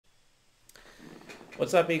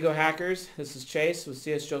What's up, Ego Hackers? This is Chase with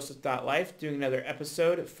csjoseph.life doing another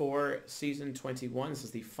episode for Season 21. This is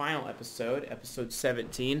the final episode, Episode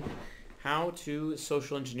 17, How to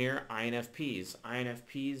Social Engineer INFPs.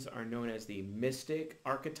 INFPs are known as the Mystic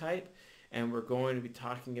Archetype, and we're going to be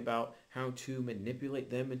talking about how to manipulate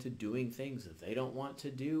them into doing things that they don't want to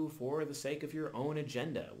do for the sake of your own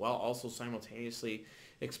agenda, while also simultaneously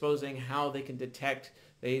exposing how they can detect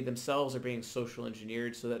they themselves are being social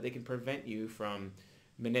engineered so that they can prevent you from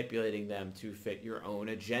manipulating them to fit your own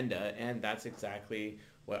agenda. And that's exactly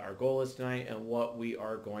what our goal is tonight and what we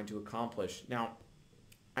are going to accomplish. Now,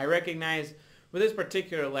 I recognize with this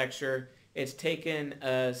particular lecture, it's taken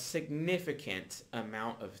a significant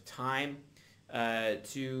amount of time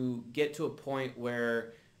to get to a point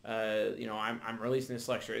where I'm releasing this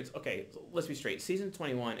lecture. It's okay. Let's be straight. Season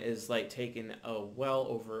 21 is like taking well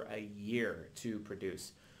over a year to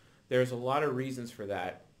produce. There's a lot of reasons for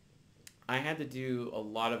that. I had to do a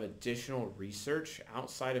lot of additional research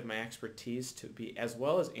outside of my expertise to be, as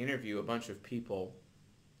well as interview a bunch of people,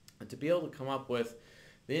 and to be able to come up with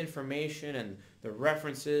the information and the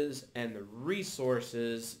references and the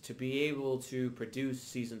resources to be able to produce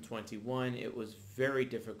Season 21. It was very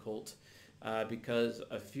difficult because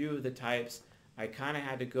a few of the types I kind of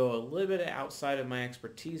had to go a little bit outside of my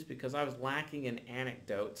expertise because I was lacking in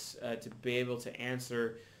anecdotes to be able to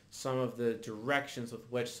answer some of the directions with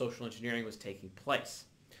which social engineering was taking place.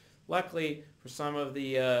 Luckily, for some of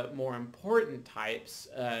the more important types,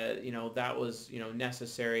 that was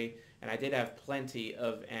necessary, and I did have plenty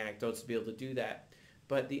of anecdotes to be able to do that.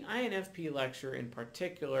 But the INFP lecture in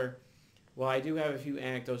particular, while I do have a few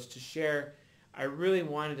anecdotes to share, I really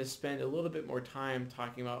wanted to spend a little bit more time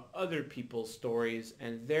talking about other people's stories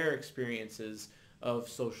and their experiences of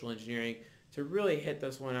social engineering to really hit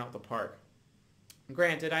this one out the park.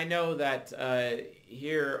 Granted, I know that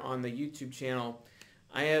here on the YouTube channel,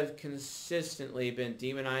 I have consistently been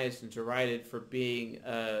demonized and derided for being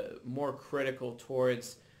more critical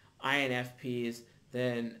towards INFPs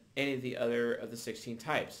than any of the other of the 16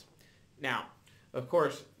 types. Now, of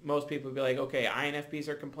course, most people would be like, okay, INFPs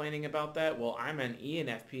are complaining about that. Well, I'm an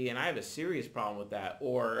ENFP and I have a serious problem with that.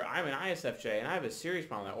 Or I'm an ISFJ and I have a serious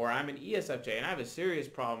problem with that. Or I'm an ESFJ and I have a serious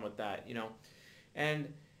problem with that,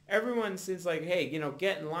 And everyone seems like, hey,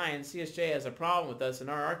 get in line. CSJ has a problem with us and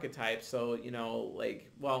our archetype. So,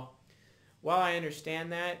 while I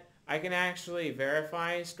understand that, I can actually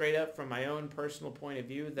verify straight up from my own personal point of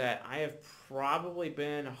view that I have probably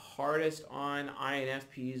been hardest on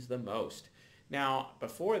INFPs the most. Now,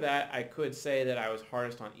 before that, I could say that I was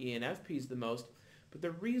hardest on ENFPs the most, but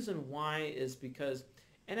the reason why is because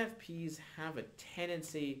NFPs have a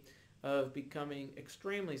tendency of becoming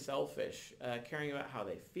extremely selfish, caring about how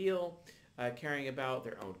they feel, caring about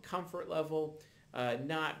their own comfort level,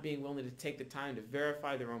 not being willing to take the time to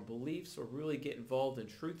verify their own beliefs or really get involved in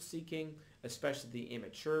truth-seeking, especially the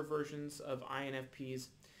immature versions of INFPs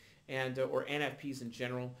and or NFPs in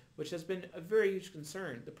general, which has been a very huge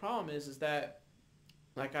concern. The problem is that,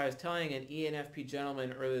 like I was telling an ENFP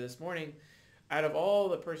gentleman earlier this morning, out of all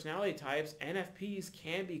the personality types, NFPs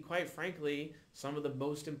can be, quite frankly, some of the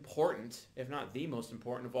most important, if not the most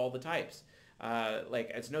important of all the types.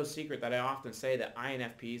 It's no secret that I often say that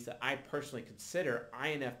INFPs, that I personally consider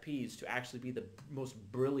INFPs to actually be the most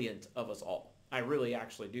brilliant of us all. I really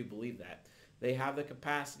actually do believe that. They have the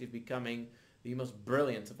capacity of becoming the most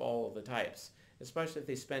brilliant of all of the types, especially if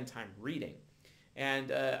they spend time reading.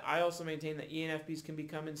 And I also maintain that ENFPs can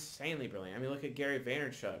become insanely brilliant. I mean, look at Gary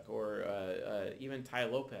Vaynerchuk or even Tai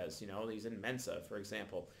Lopez. He's in Mensa, for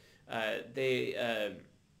example. There's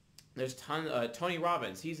Tony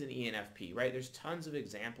Robbins. He's an ENFP, right? There's tons of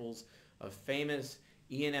examples of famous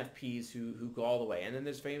ENFPs who go all the way. And then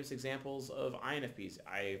there's famous examples of INFPs.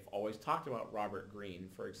 I've always talked about Robert Greene,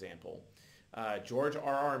 for example. George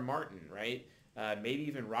R.R. Martin, right? Maybe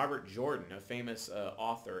even Robert Jordan, a famous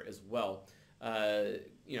author as well.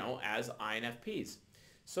 As INFPs.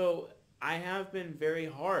 So I have been very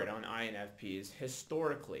hard on INFPs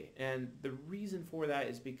historically. And the reason for that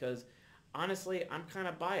is because, honestly, I'm kind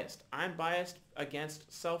of biased. I'm biased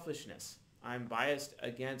against selfishness. I'm biased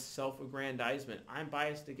against self-aggrandizement. I'm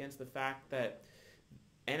biased against the fact that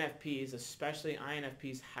NFPs, especially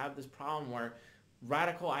INFPs, have this problem where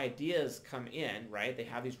radical ideas come in, right? They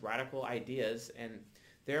have these radical ideas, and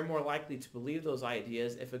they're more likely to believe those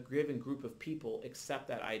ideas if a given group of people accept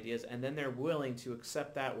that ideas, and then they're willing to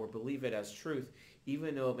accept that or believe it as truth,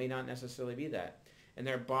 even though it may not necessarily be that. And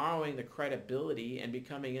they're borrowing the credibility and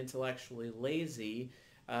becoming intellectually lazy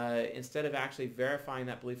instead of actually verifying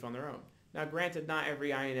that belief on their own. Now, granted, not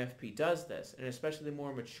every INFP does this, and especially the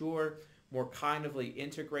more mature, more cognitively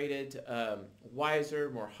integrated, wiser,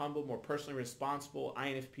 more humble, more personally responsible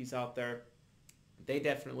INFPs out there. They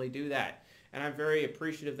definitely do that. And I'm very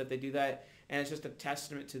appreciative that they do that. And it's just a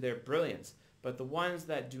testament to their brilliance. But the ones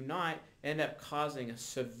that do not end up causing a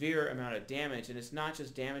severe amount of damage. And it's not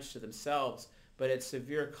just damage to themselves, but it's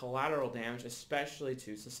severe collateral damage, especially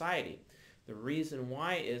to society. The reason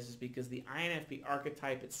why is because the INFP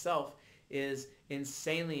archetype itself is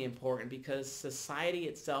insanely important, because society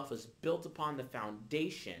itself is built upon the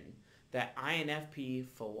foundation that INFP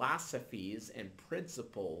philosophies and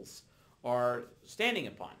principles are standing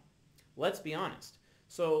upon. Let's be honest.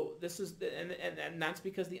 So this is, and that's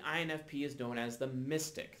because the INFP is known as the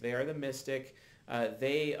mystic. They are the mystic.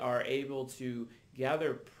 They are able to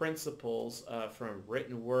gather principles from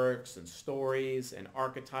written works and stories and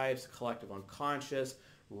archetypes, collective unconscious,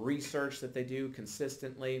 research that they do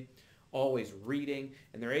consistently, always reading,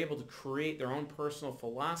 and they're able to create their own personal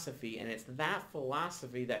philosophy, and it's that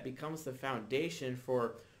philosophy that becomes the foundation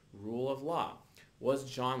for rule of law. Was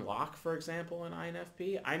John Locke, for example, an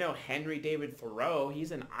INFP? I know Henry David Thoreau,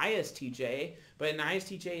 he's an ISTJ, but an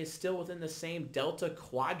ISTJ is still within the same delta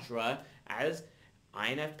quadra as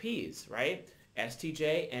INFPs, right?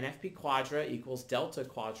 STJ, NFP quadra equals delta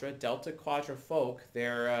quadra. Delta quadra folk,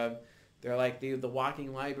 they're like the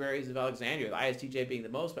walking libraries of Alexandria, the ISTJ being the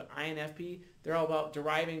most, but INFP, they're all about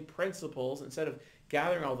deriving principles. Instead of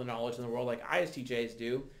gathering all the knowledge in the world like ISTJs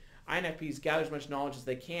do, INFPs gather as much knowledge as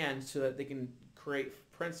they can so that they can create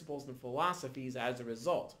principles and philosophies as a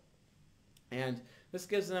result. And this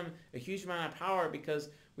gives them a huge amount of power, because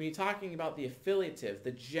when you're talking about the affiliative,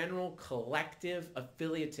 the general collective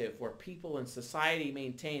affiliative, where people in society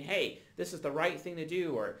maintain, hey, this is the right thing to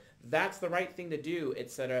do, or that's the right thing to do,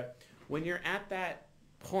 etc. When you're at that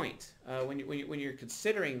point, when you're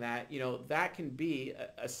considering that, that can be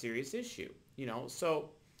a serious issue. So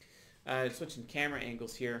switching camera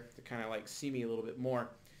angles here to kind of like see me a little bit more.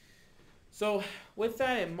 So with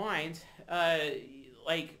that in mind,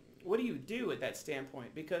 what do you do at that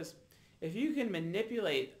standpoint? Because if you can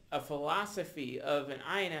manipulate a philosophy of an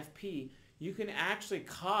INFP, you can actually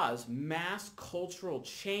cause mass cultural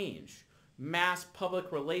change, mass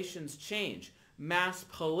public relations change, mass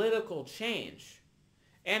political change,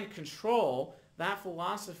 and control that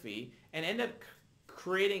philosophy, and end up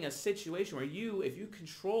creating a situation where if you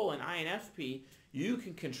control an INFP, you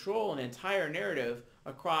can control an entire narrative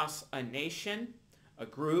across a nation, a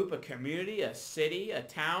group, a community, a city, a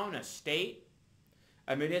town, a state,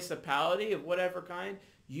 a municipality of whatever kind.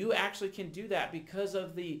 You actually can do that because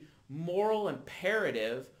of the moral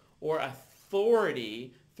imperative or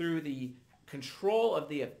authority through the control of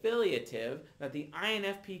the affiliative that the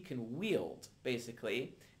INFP can wield,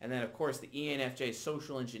 basically. And then, of course, the ENFJ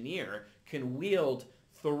social engineer can wield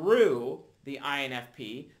through the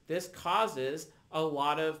INFP. This causes a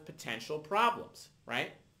lot of potential problems,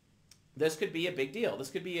 right? This could be a big deal. This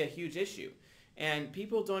could be a huge issue. And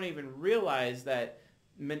people don't even realize that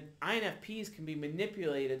INFPs can be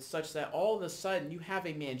manipulated such that all of a sudden you have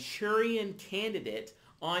a Manchurian candidate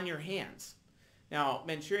on your hands. Now,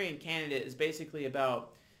 Manchurian candidate is basically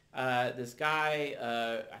about this guy,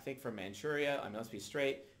 I think from Manchuria, I must be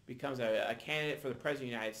straight, becomes a candidate for the President of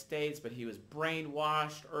the United States, but he was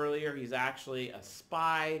brainwashed earlier. He's actually a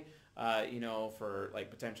spy, for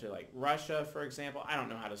potentially Russia, for example. I don't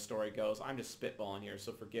know how the story goes. I'm just spitballing here,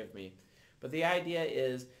 so forgive me. But the idea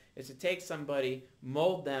is to take somebody,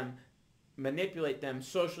 mold them, manipulate them,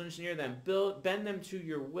 social engineer them, bend them to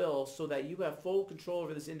your will so that you have full control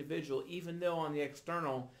over this individual, even though on the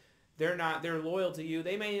external they're loyal to you.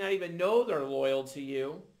 They may not even know they're loyal to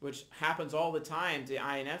you, which happens all the time to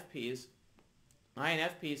INFPs.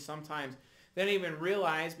 INFPs sometimes they don't even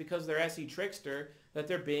realize, because they're SE trickster, that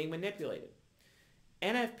they're being manipulated.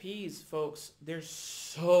 NFPs, folks, they're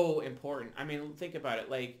so important. I mean, think about it.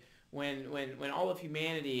 When all of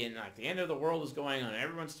humanity and the end of the world is going on,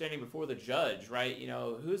 everyone's standing before the judge, right?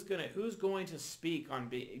 Who's going to speak on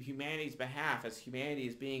humanity's behalf as humanity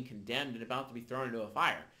is being condemned and about to be thrown into a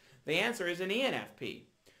fire? The answer is an ENFP.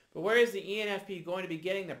 But where is the ENFP going to be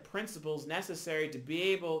getting the principles necessary to be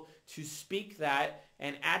able to speak that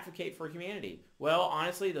and advocate for humanity? Well,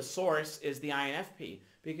 honestly, the source is the INFP,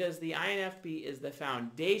 because the INFP is the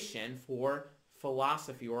foundation for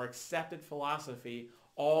philosophy, or accepted philosophy,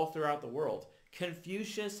 all throughout the world.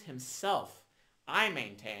 Confucius himself, I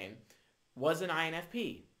maintain, was an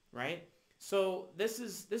INFP, right? So this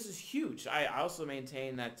is huge. I also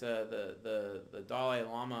maintain that the Dalai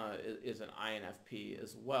Lama is an INFP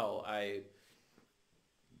as well.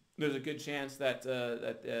 There's a good chance that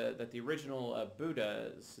the original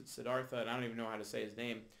Buddha, Siddhartha, and I don't even know how to say his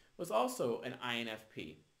name, was also an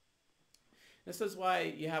INFP. This is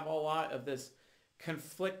why you have a lot of this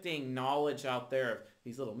conflicting knowledge out there of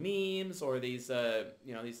these little memes or these,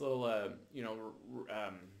 these little,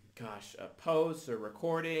 posts or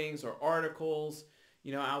recordings or articles,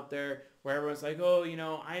 out there where everyone's like, oh,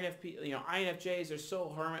 INFP, INFJs are so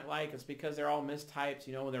hermit-like. It's because they're all mistyped.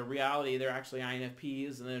 In their reality, they're actually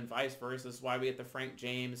INFPs, and then vice versa. This is why we get the Frank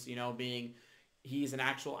James, being he's an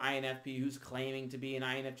actual INFP who's claiming to be an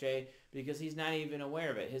INFJ because he's not even aware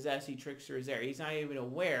of it. His SE trickster is there. He's not even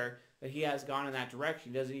aware that he has gone in that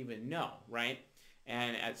direction. He doesn't even know, right?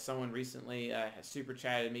 And as someone recently has super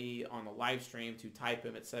chatted me on the live stream to type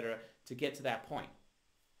him, etc., to get to that point.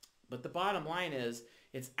 But the bottom line is,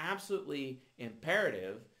 it's absolutely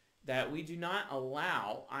imperative that we do not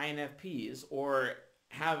allow INFPs or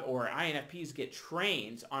INFPs get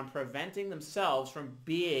trained on preventing themselves from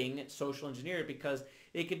being social engineered, because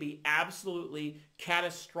it could be absolutely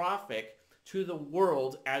catastrophic to the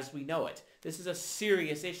world as we know it. This is a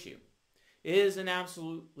serious issue. It is an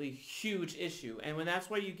absolutely huge issue. And that's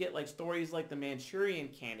why you get like stories like the Manchurian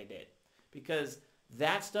Candidate, because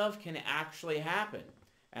that stuff can actually happen.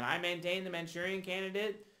 And I maintain the Manchurian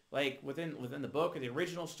Candidate, like within the book or the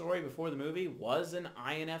original story before the movie, was an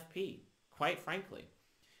INFP, quite frankly.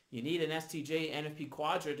 You need an STJ NFP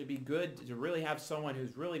quadra to be good, to really have someone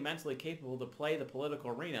who's really mentally capable to play the political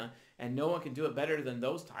arena, and no one can do it better than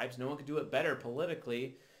those types. No one can do it better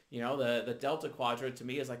politically. The Delta quadra to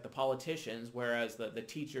me is like the politicians, whereas the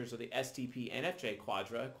teachers are the STP NFJ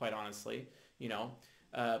quadra, quite honestly,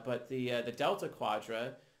 but the Delta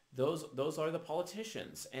quadra, those are the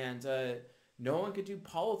politicians, and no one could do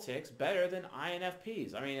politics better than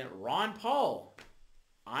INFPs. I mean, Ron Paul,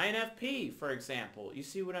 INFP, for example. You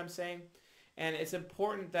see what I'm saying? And it's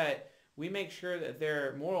important that we make sure that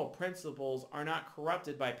their moral principles are not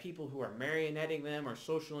corrupted by people who are marionetting them or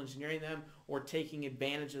social engineering them or taking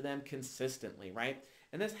advantage of them consistently, right?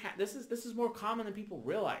 And this is more common than people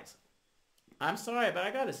realize. I'm sorry, but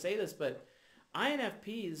I got to say this, but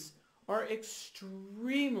INFPs are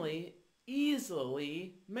extremely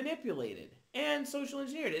easily manipulated and social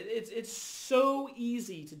engineered. It's so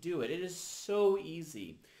easy to do it. It is so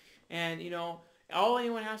easy. And, all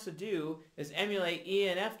anyone has to do is emulate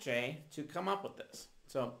ENFJ to come up with this.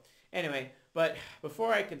 So anyway, but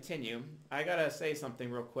before I continue, I got to say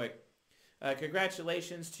something real quick.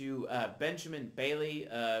 Congratulations to Benjamin Bailey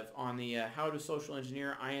on the How to Social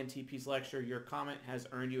Engineer INTPs lecture. Your comment has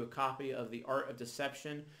earned you a copy of The Art of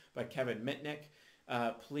Deception by Kevin Mitnick.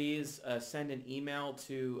 Please send an email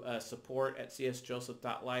to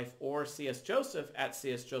support@csjoseph.life or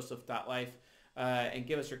csjoseph@csjoseph.life and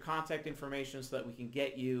give us your contact information so that we can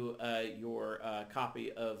get you your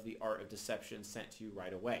copy of The Art of Deception sent to you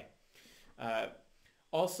right away.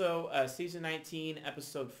 Also, Season 19,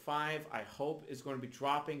 Episode 5, I hope is going to be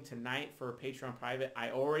dropping tonight for Patreon Private.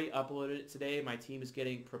 I already uploaded it today. My team is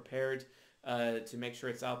getting prepared to make sure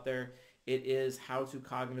it's out there. It is how to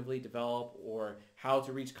cognitively develop, or how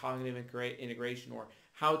to reach cognitive integration, or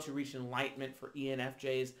how to reach enlightenment for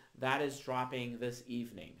ENFJs. That is dropping this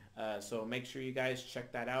evening. So make sure you guys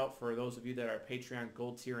check that out for those of you that are Patreon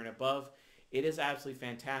Gold tier and above. It is absolutely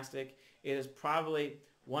fantastic. It is probably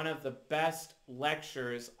one of the best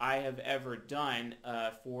lectures I have ever done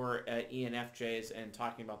for ENFJs and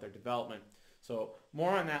talking about their development. So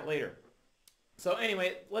more on that later. So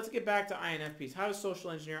anyway, let's get back to INFPs. How to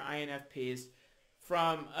social engineer INFPs?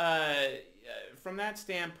 From that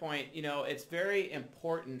standpoint, it's very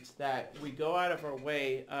important that we go out of our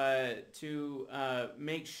way to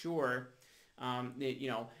make sure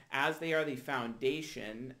that, as they are the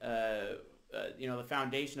foundation, the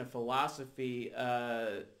foundation of philosophy,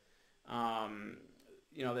 that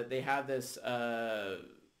they have this, sorry,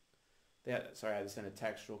 I had to send a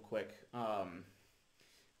text real quick.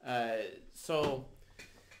 So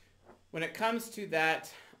when it comes to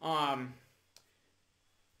that,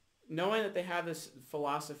 knowing that they have this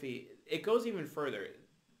philosophy, it goes even further.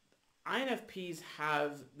 INFPs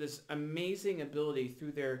have this amazing ability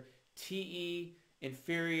through their TE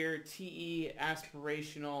inferior, TE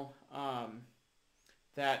aspirational,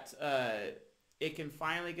 that it can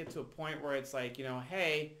finally get to a point where it's like,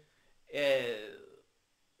 hey,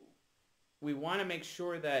 we want to make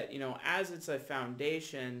sure that, as it's a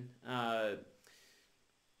foundation,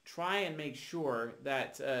 try and make sure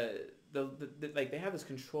that like they have this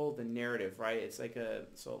control of the narrative, right? It's like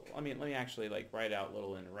so let me actually like write out a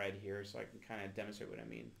little in red here so I can kind of demonstrate what I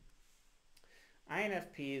mean.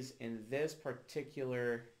 INFPs in this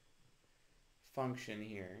particular function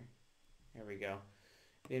here, here we go,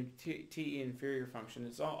 the TE inferior function,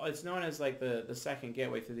 it's known as like the second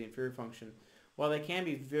gateway through the inferior function. While they can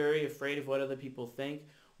be very afraid of what other people think,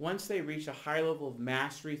 once they reach a high level of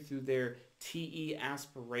mastery through their TE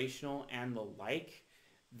aspirational and the like,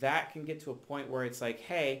 that can get to a point where it's like,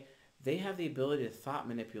 hey, they have the ability to thought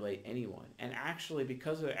manipulate anyone. And actually,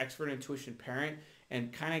 because of their expert intuition parent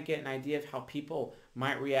and kind of get an idea of how people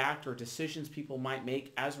might react or decisions people might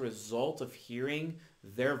make as a result of hearing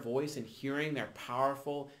their voice and hearing their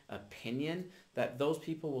powerful opinion, that those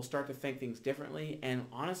people will start to think things differently. And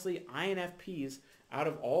honestly, INFPs, out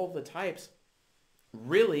of all of the types,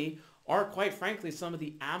 really are, quite frankly, some of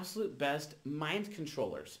the absolute best mind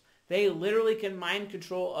controllers. They literally can mind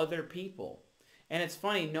control other people. And it's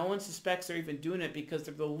funny, no one suspects they're even doing it because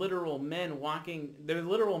they're the literal men walking, they're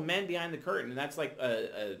literal men behind the curtain. And that's like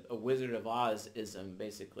a Wizard of Oz-ism,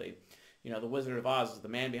 basically. You know, the Wizard of Oz is the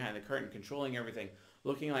man behind the curtain controlling everything,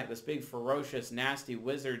 looking like this big, ferocious, nasty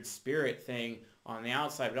wizard spirit thing on the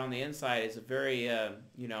outside, but on the inside is a very,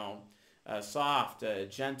 soft,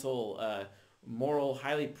 gentle, moral,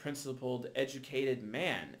 highly principled, educated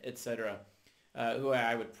man, etc., who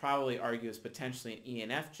I would probably argue is potentially an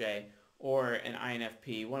ENFJ or an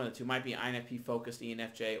INFP. One of the two might be INFP-focused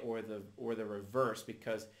ENFJ or the reverse,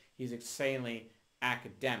 because he's insanely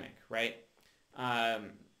academic, right?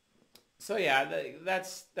 So yeah,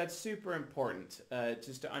 that's super important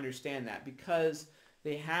just to understand that, because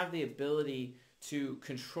they have the ability to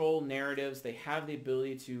control narratives. They have the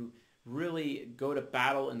ability to really go to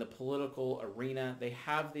battle in the political arena. They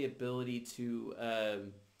have the ability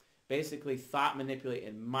to basically thought manipulate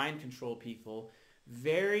and mind control people.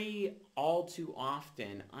 Very all too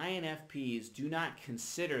often, INFPs do not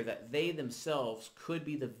consider that they themselves could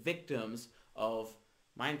be the victims of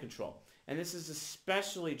mind control. And this is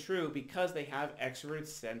especially true because they have extroverted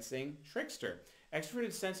sensing trickster.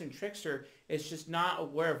 Extroverted sensing trickster is just not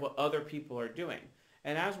aware of what other people are doing.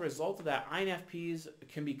 And as a result of that, INFPs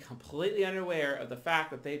can be completely unaware of the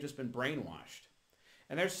fact that they've just been brainwashed.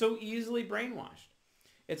 And they're so easily brainwashed.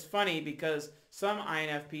 It's funny because some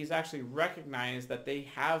INFPs actually recognize that they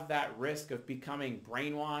have that risk of becoming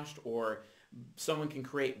brainwashed, or someone can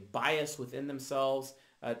create bias within themselves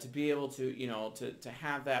to be able to, to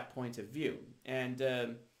have that point of view. And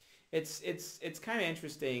it's kind of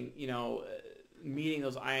interesting, meeting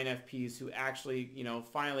those INFPs who actually,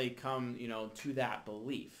 finally come, to that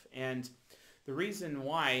belief. And the reason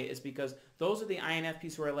why is because those are the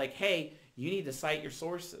INFPs who are like, hey, you need to cite your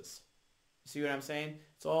sources. See what I'm saying?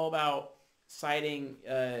 It's all about citing,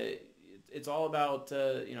 it's all about,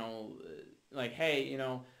 like, hey,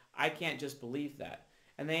 I can't just believe that.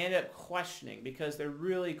 And they end up questioning because they're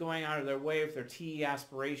really going out of their way with their TE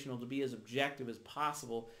aspirational to be as objective as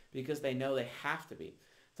possible because they know they have to be.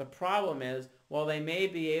 The problem is, while they may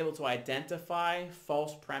be able to identify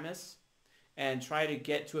false premise and try to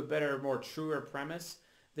get to a better, more truer premise,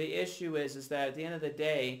 the issue is that at the end of the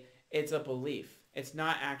day, it's a belief. It's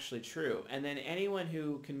not actually true. And then anyone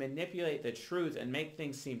who can manipulate the truth and make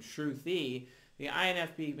things seem truthy, the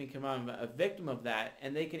INFP can become a victim of that,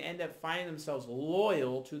 and they can end up finding themselves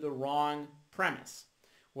loyal to the wrong premise,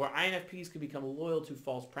 where INFPs can become loyal to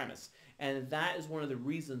false premise. And that is one of the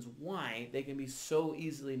reasons why they can be so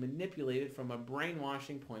easily manipulated from a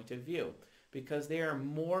brainwashing point of view, because they are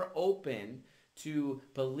more open to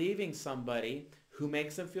believing somebody who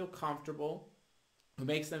makes them feel comfortable, who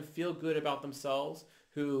makes them feel good about themselves,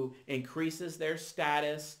 who increases their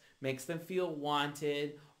status, makes them feel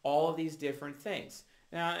wanted, all of these different things.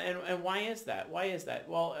 Now, and why is that? Why is that?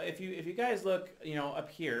 Well, if you guys look, up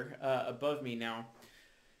here above me now,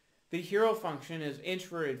 the hero function is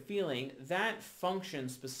introverted feeling. That function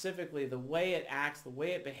specifically, the way it acts, the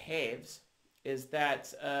way it behaves, is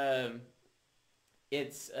that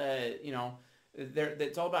it's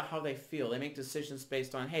all about how they feel. They make decisions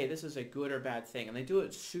based on, hey, this is a good or bad thing, and they do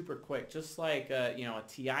it super quick, just like a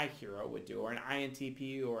TI hero would do, or an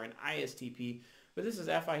INTP or an ISTP. But this is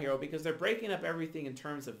FI hero because they're breaking up everything in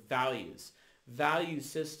terms of values, value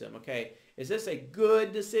system. Okay, is this a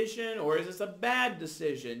good decision or is this a bad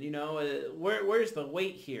decision? Where's the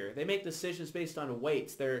weight here? They make decisions based on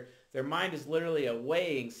weights. Their mind is literally a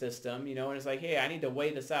weighing system. And it's like, hey, I need to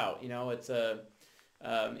weigh this out. It's a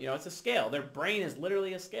it's a scale. Their brain is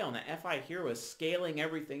literally a scale, and the FI hero is scaling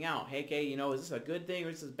everything out. Hey, okay, is this a good thing or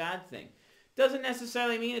is this a bad thing? Doesn't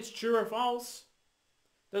necessarily mean it's true or false.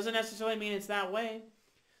 Doesn't necessarily mean it's that way.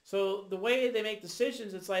 So the way they make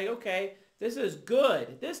decisions, it's like, okay, this is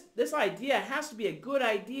good. This idea has to be a good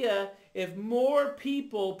idea if more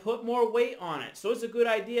people put more weight on it. So it's a good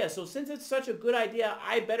idea. So since it's such a good idea,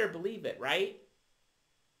 I better believe it, right?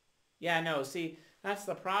 Yeah, no, see, that's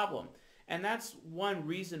the problem. And that's one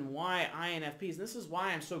reason why INFPs, and this is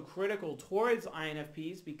why I'm so critical towards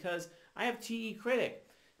INFPs, because I have TE critic.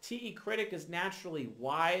 TE critic is naturally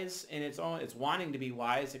wise, and it's wanting to be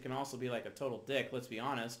wise. It can also be like a total dick, let's be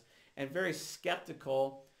honest, and very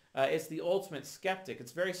skeptical. It's the ultimate skeptic.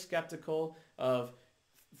 It's very skeptical of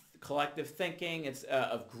collective thinking. It's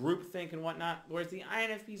of groupthink and whatnot. Whereas the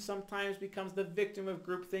INFP sometimes becomes the victim of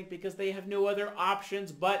groupthink because they have no other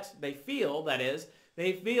options but they feel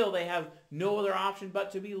they have no other option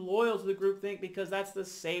but to be loyal to the groupthink because that's the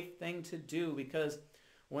safe thing to do. Because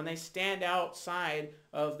when they stand outside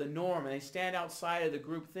of the norm and they stand outside of the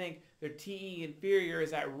groupthink, their TE inferior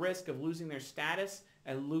is at risk of losing their status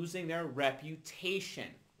and losing their reputation.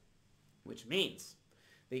 Which means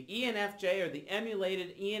the ENFJ or the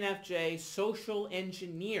emulated ENFJ social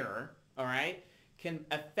engineer, all right, can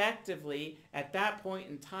effectively, at that point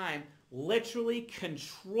in time, literally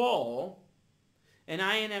control an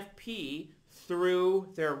INFP through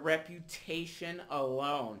their reputation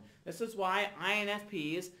alone. This is why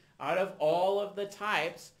INFPs, out of all of the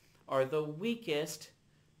types, are the weakest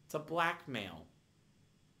to blackmail.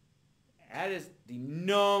 That is the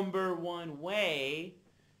number one way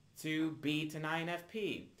to beat an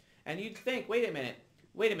INFP. And you'd think, wait a minute,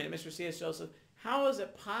 Mr. C.S. Joseph, how is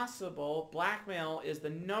it possible blackmail is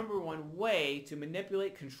the number one way to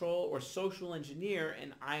manipulate, control, or social engineer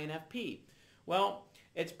an INFP? Well,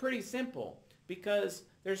 it's pretty simple because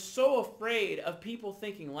they're so afraid of people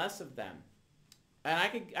thinking less of them. And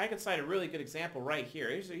I could cite a really good example right here.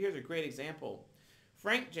 Here's a great example.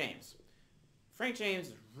 Frank James. Frank James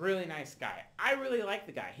is a really nice guy. I really like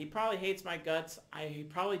the guy. He probably hates my guts. He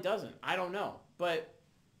probably doesn't. I don't know. But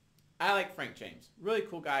I like Frank James. Really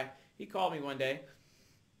cool guy. He called me one day.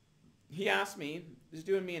 He asked me, he's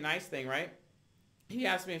doing me a nice thing, right? He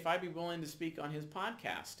asked me if I'd be willing to speak on his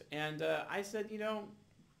podcast. And I said,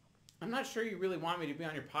 I'm not sure you really want me to be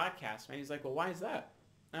on your podcast, man. He's like, well, why is that?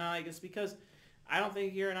 And I'm like, it's because I don't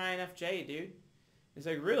think you're an INFJ, dude. He's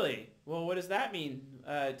like, really? Well, what does that mean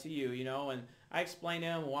to you, And I explained to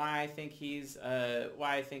him why I think he's an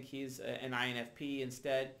INFP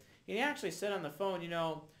instead. And he actually said on the phone,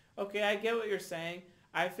 okay, I get what you're saying.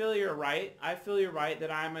 I feel you're right. I feel you're right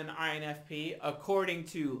that I'm an INFP according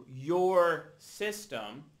to your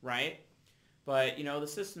system, right? But, the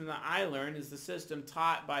system that I learned is the system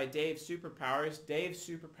taught by Dave Superpowers. Dave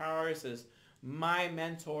Superpowers is my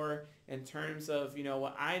mentor in terms of,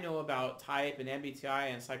 what I know about type and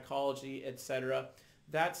MBTI and psychology, etc.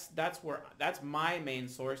 That's my main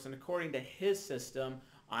source, and according to his system,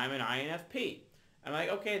 I'm an INFP. I'm like,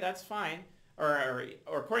 okay, that's fine. Or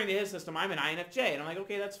according to his system, I'm an INFJ. And I'm like,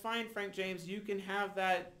 okay, that's fine, Frank James. You can have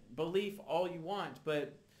that belief all you want.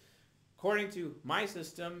 But according to my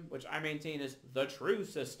system, which I maintain is the true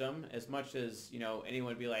system, as much as, anyone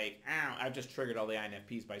would be like, I've just triggered all the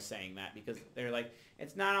INFPs by saying that because they're like,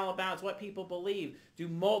 it's not all about, it's what people believe. Do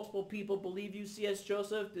multiple people believe you, C.S.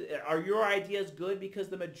 Joseph? Are your ideas good because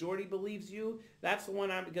the majority believes you? That's the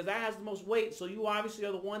one because that has the most weight. So you obviously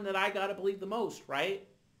are the one that I got to believe the most, right?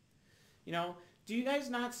 Do you guys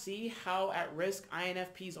not see how at risk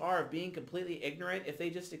INFPs are of being completely ignorant if they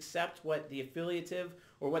just accept what the affiliative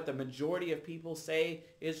or what the majority of people say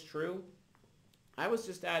is true? I was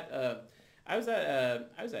at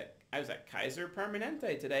Kaiser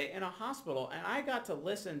Permanente today in a hospital, and I got to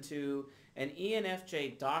listen to an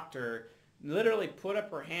ENFJ doctor literally put up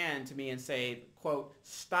her hand to me and say, quote,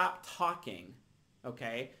 stop talking,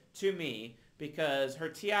 okay, to me, because her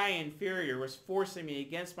TI inferior was forcing me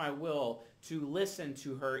against my will to listen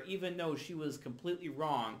to her even though she was completely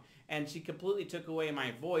wrong, and she completely took away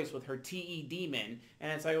my voice with her TE demon,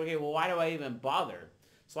 and it's like, okay, well, why do I even bother?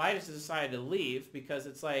 So I just decided to leave because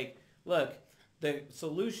it's like, look, the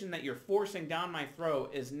solution that you're forcing down my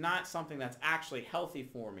throat is not something that's actually healthy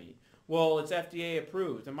for me. Well, it's FDA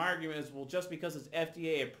approved. And my argument is, well, just because it's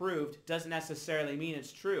FDA approved doesn't necessarily mean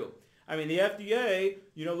it's true. I mean, the FDA,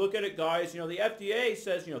 look at it, guys. The FDA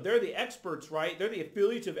says, they're the experts, right? They're the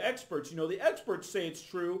affiliative experts. The experts say it's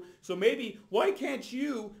true. So maybe, why can't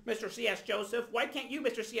you, Mr. C.S. Joseph,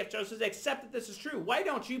 accept that this is true? Why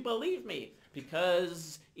don't you believe me?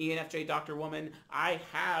 Because, ENFJ Dr. Woman, I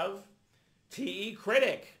have TE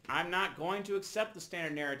critic. I'm not going to accept the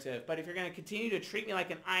standard narrative. But if you're going to continue to treat me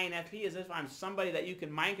like an INFP as if I'm somebody that you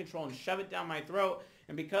can mind control and shove it down my throat,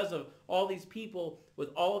 and because of all these people with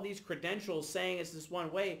all of these credentials saying it's this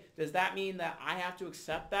one way, does that mean that I have to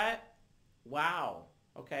accept that? Wow.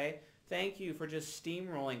 Okay. Thank you for just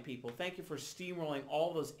steamrolling people. Thank you for steamrolling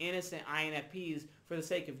all those innocent INFPs for the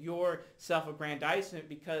sake of your self-aggrandizement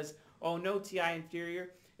because, oh no, TI inferior,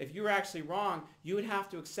 if you were actually wrong, you would have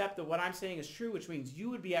to accept that what I'm saying is true, which means you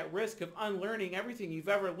would be at risk of unlearning everything you've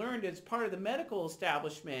ever learned as part of the medical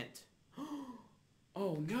establishment.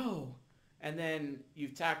 Oh no. And then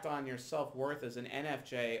you've tacked on your self-worth as an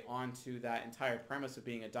NFJ onto that entire premise of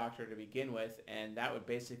being a doctor to begin with, and that would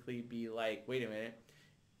basically be like, wait a minute,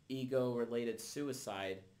 ego-related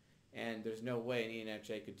suicide, and there's no way an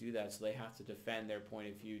ENFJ could do that, so they have to defend their point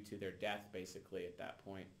of view to their death, basically, at that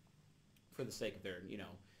point, for the sake of their,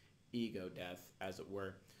 ego death, as it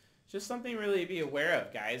were. Just something really to be aware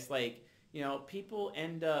of, guys. Like, people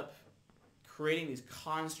end up creating these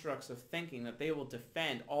constructs of thinking that they will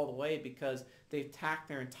defend all the way because they've tacked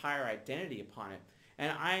their entire identity upon it.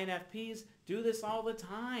 And INFPs do this all the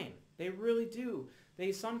time. They really do.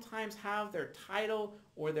 They sometimes have their title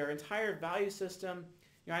or their entire value system.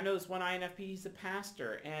 I know this one INFP, he's a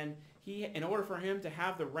pastor, and in order for him to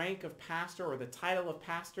have the rank of pastor or the title of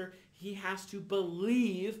pastor, he has to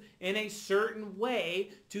believe in a certain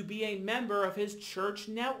way to be a member of his church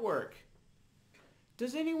network.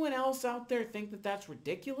 Does anyone else out there think that that's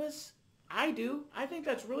ridiculous? I do. I think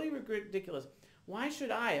that's really ridiculous. Why should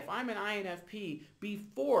I, if I'm an INFP, be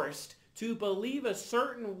forced to believe a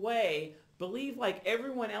certain way, believe like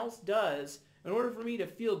everyone else does, in order for me to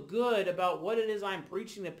feel good about what it is I'm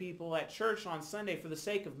preaching to people at church on Sunday for the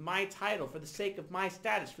sake of my title, for the sake of my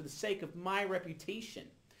status, for the sake of my reputation?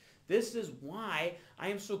 This is why I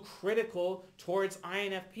am so critical towards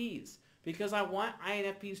INFPs, because I want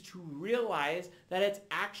INFPs to realize that it's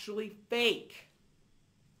actually fake.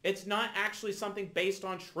 It's not actually something based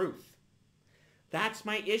on truth. That's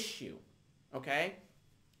my issue, okay?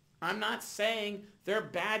 I'm not saying they're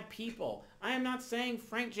bad people. I am not saying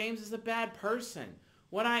Frank James is a bad person.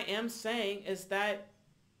 What I am saying is that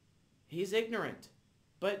he's ignorant.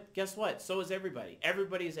 But guess what? So is everybody.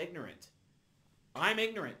 Everybody is ignorant. I'm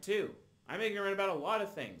ignorant too. I'm ignorant about a lot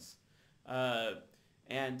of things. Like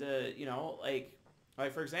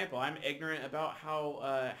for example, I'm ignorant about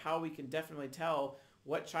how we can definitely tell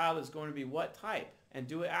what child is going to be what type and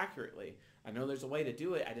do it accurately. I know there's a way to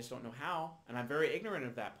do it. I just don't know how. And I'm very ignorant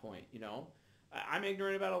of that point, I'm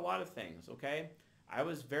ignorant about a lot of things, okay? I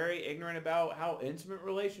was very ignorant about how intimate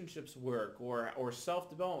relationships work or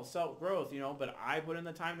self-development, self-growth, but I put in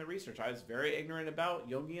the time and the research. I was very ignorant about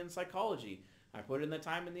Jungian psychology. I put in the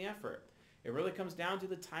time and the effort. It really comes down to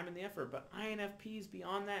the time and the effort. But INFPs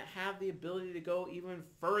beyond that have the ability to go even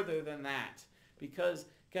further than that. Because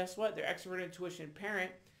guess what? Their extrovert intuition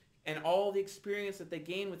parent and all the experience that they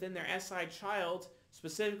gain within their SI child,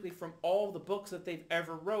 specifically from all the books that they've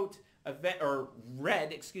ever read,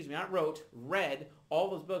 all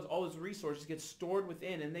those books, all those resources get stored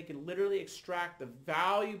within, and they can literally extract the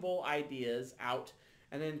valuable ideas out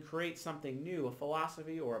and then create something new, a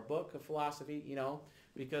philosophy or a book of philosophy,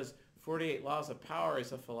 because 48 Laws of Power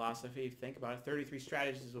is a philosophy. Think about it. 33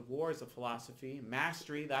 Strategies of War is a philosophy.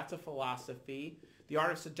 Mastery, that's a philosophy. The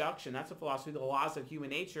Art of Seduction, that's a philosophy. The Laws of Human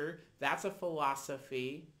Nature, that's a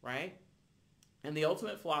philosophy, right? And the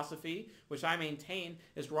ultimate philosophy, which I maintain,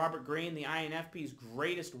 is Robert Greene, the INFP's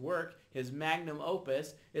greatest work, his magnum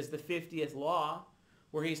opus, is the 50th Law,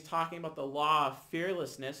 where he's talking about the law of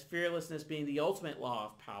fearlessness, fearlessness being the ultimate law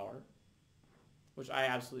of power, which I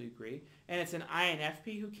absolutely agree. And it's an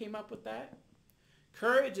INFP who came up with that.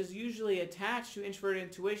 Courage is usually attached to introverted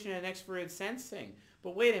intuition and extroverted sensing.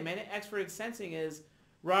 But wait a minute, extroverted sensing is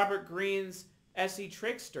Robert Greene's SE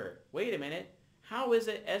Trickster. Wait a minute, how is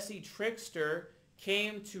it SE Trickster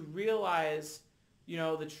came to realize,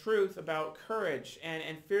 the truth about courage and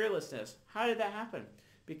fearlessness? How did that happen?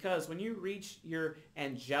 Because when you reach your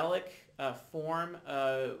angelic form,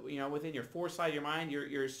 within your foresight of your mind,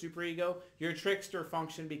 your superego, your trickster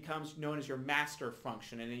function becomes known as your master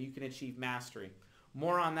function, and then you can achieve mastery.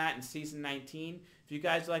 More on that in Season 19. If you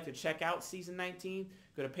guys would like to check out Season 19,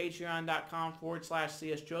 go to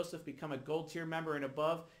patreon.com/CSJoseph, become a gold tier member and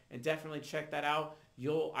above, and definitely check that out.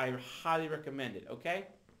 I highly recommend it, okay?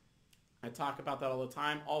 I talk about that all the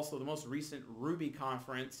time. Also, the most recent Ruby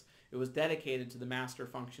conference, it was dedicated to the master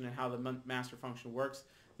function and how the master function works.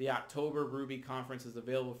 The October Ruby conference is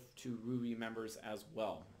available to Ruby members as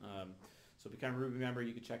well. So become a Ruby member,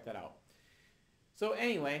 you can check that out. So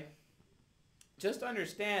anyway, just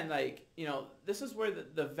understand, this is where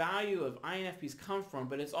the value of INFPs come from,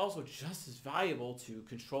 but it's also just as valuable to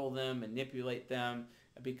control them, manipulate them,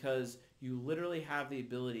 because you literally have the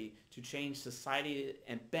ability to change society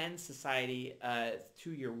and bend society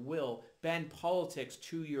to your will, bend politics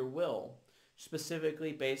to your will,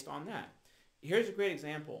 specifically based on that. Here's a great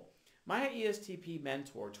example. My ESTP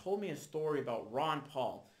mentor told me a story about Ron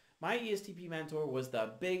Paul. My ESTP mentor was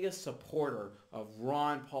the biggest supporter of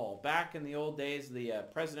Ron Paul back in the old days, the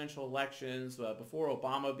presidential elections, before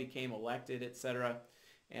Obama became elected, etc.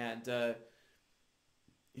 And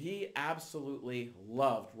he absolutely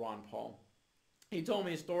loved Ron Paul. he told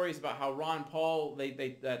me stories about how Ron Paul,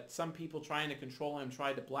 that some people trying to control him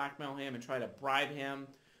tried to blackmail him and try to bribe him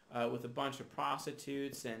with a bunch of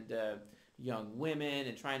prostitutes and young women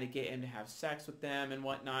and trying to get him to have sex with them and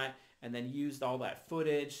whatnot, and then used all that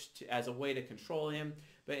footage as a way to control him.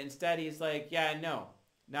 But instead he's like, yeah, no,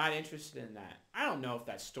 not interested in that. I don't know if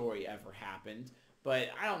that story ever happened, but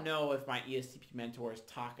I don't know if my ESTP mentor is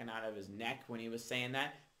talking out of his neck when he was saying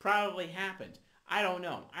that. Probably happened. I don't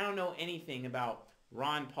know. I don't know anything about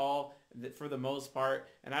Ron Paul for the most part,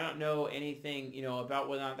 and I don't know anything, about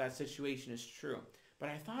whether or not that situation is true. But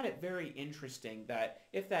I thought it very interesting that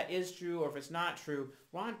if that is true or if it's not true,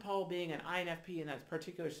 Ron Paul being an INFP in that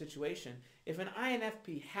particular situation, if an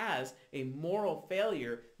INFP has a moral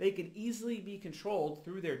failure, they can easily be controlled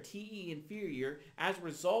through their TE inferior as a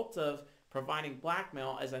result of providing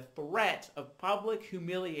blackmail as a threat of public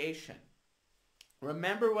humiliation.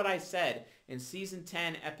 Remember what I said in Season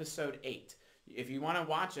 10, Episode 8. If you want to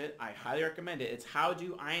watch it, I highly recommend it. It's How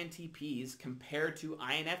Do INTPs Compare to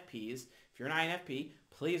INFPs? If you're an INFP,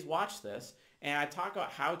 please watch this. And I talk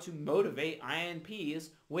about how to motivate INFPs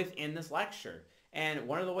within this lecture. And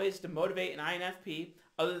one of the ways to motivate an INFP,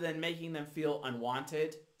 other than making them feel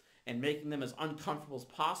unwanted and making them as uncomfortable as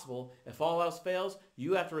possible, if all else fails,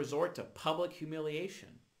 you have to resort to public humiliation.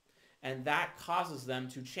 And that causes them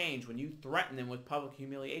to change when you threaten them with public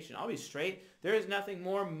humiliation. I'll be straight. There is nothing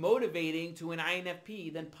more motivating to an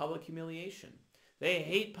INFP than public humiliation. They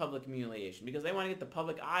hate public humiliation because they want to get the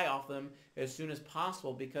public eye off them as soon as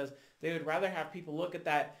possible, because they would rather have people look at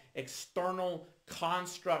that external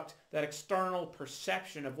construct, that external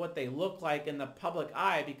perception of what they look like in the public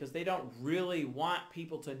eye, because they don't really want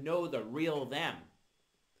people to know the real them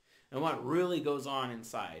and what really goes on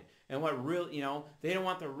inside. And what real, they don't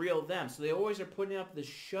want the real them. So they always are putting up this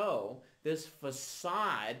show, this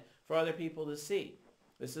facade for other people to see.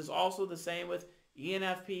 This is also the same with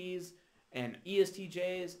ENFPs and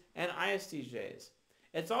ESTJs and ISTJs.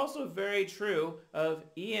 It's also very true of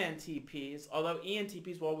ENTPs, although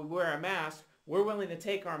ENTPs, while we wear a mask, we're willing to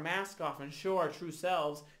take our mask off and show our true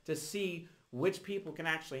selves to see which people can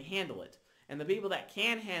actually handle it. And the people that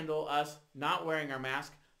can handle us not wearing our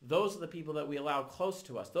mask, those are the people that we allow close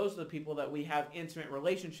to us. Those are the people that we have intimate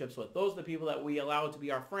relationships with. Those are the people that we allow to be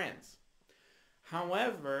our friends.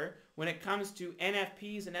 However, when it comes to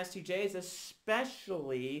NFPs and STJs,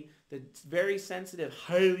 especially the very sensitive,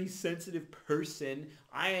 highly sensitive person,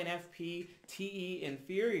 INFP, TE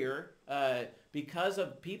inferior, because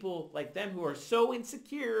of people like them who are so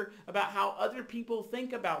insecure about how other people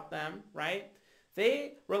think about them, right?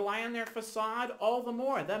 They rely on their facade all the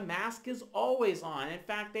more. The mask is always on. In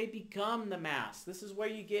fact, they become the mask. This is where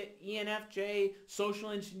you get ENFJ social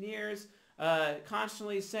engineers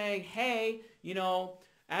constantly saying, hey,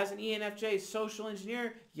 as an ENFJ social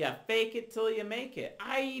engineer, you fake it till you make it.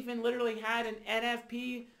 I even literally had an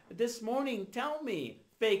NFP this morning tell me,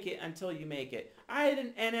 fake it until you make it. I had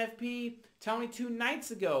an NFP tell me 2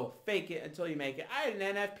 nights ago, fake it until you make it. I had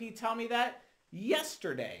an NFP tell me that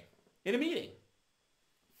yesterday in a meeting.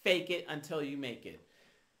 Fake it until you make it.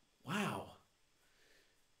 Wow.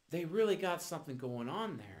 They really got something going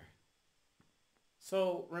on there.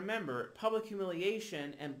 So remember, public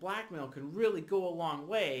humiliation and blackmail can really go a long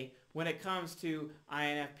way when it comes to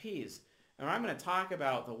INFPs. And I'm going to talk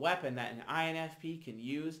about the weapon that an INFP can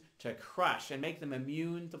use to crush and make them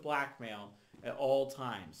immune to blackmail at all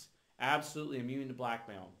times. Absolutely immune to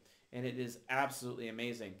blackmail. And it is absolutely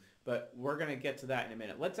amazing. But we're going to get to that in a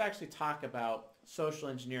minute. Let's actually talk about social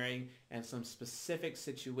engineering and some specific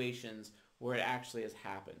situations where it actually has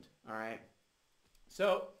happened. All right.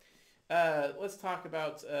 So let's talk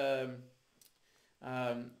about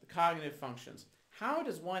cognitive functions. How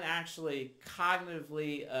does one actually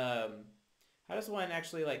cognitively? How does one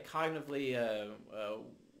actually cognitively?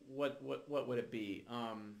 What would it be?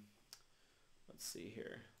 Let's see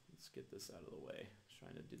here. Let's get this out of the way. I'm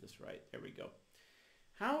trying to do this right. There we go.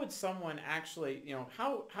 How would someone actually,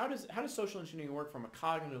 how does social engineering work from a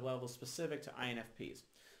cognitive level specific to INFPs?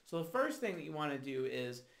 So the first thing that you want to do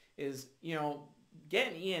is get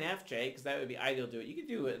an ENFJ, because that would be ideal to do it. You can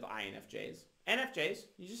do it with INFJs. NFJs,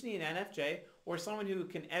 you just need an NFJ or someone who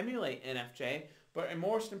can emulate NFJ, but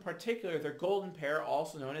most in particular, their golden pair,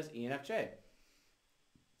 also known as ENFJ.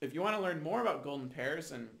 If you want to learn more about golden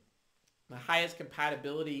pairs and the highest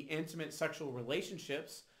compatibility intimate sexual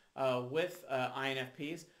relationships with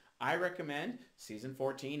INFPs, I recommend Season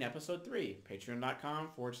 14, Episode 3,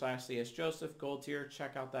 patreon.com/CSJoseph, gold tier.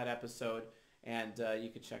 Check out that episode, and you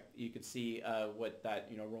could see what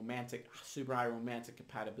that romantic, super high romantic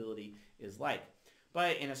compatibility is like.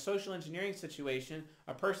 But in a social engineering situation,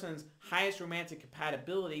 a person's highest romantic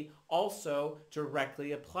compatibility also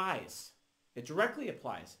directly applies. It directly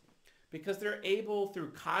applies because they're able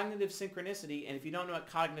through cognitive synchronicity, and if you don't know what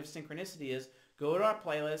cognitive synchronicity is, go to our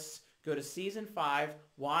playlists, go to season 5,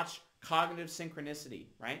 watch cognitive synchronicity,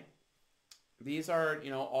 right? These are,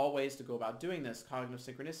 all ways to go about doing this, cognitive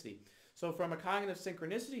synchronicity. So from a cognitive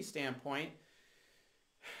synchronicity standpoint,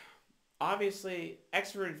 obviously,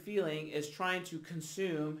 extroverted feeling is trying to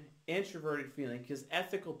consume introverted feeling because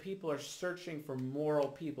ethical people are searching for moral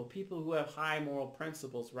people, people who have high moral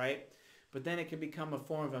principles, right? But then it can become a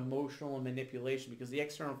form of emotional manipulation because the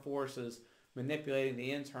external force is manipulating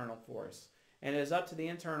the internal force. And it is up to the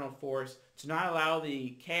internal force to not allow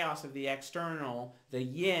the chaos of the external, the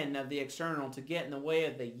yin of the external, to get in the way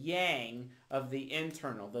of the yang of the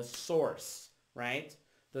internal, the source, right?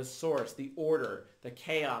 The source, the order, the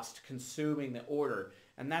chaos consuming the order.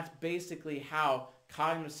 And that's basically how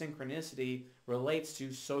cognitive synchronicity relates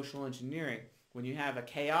to social engineering. When you have a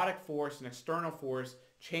chaotic force, an external force,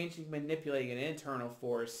 changing, manipulating an internal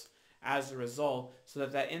force as a result, so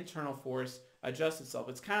that that internal force adjusts itself.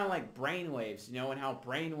 It's kind of like brain waves, and how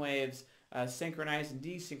brain waves synchronize and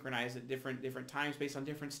desynchronize at different times based on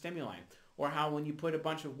different stimuli. Or how when you put a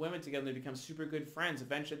bunch of women together, they become super good friends.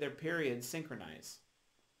 Eventually their periods synchronize.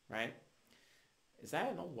 Right? Is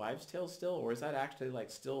that an old wives' tale still, or is that actually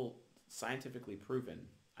still scientifically proven?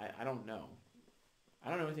 I don't know. I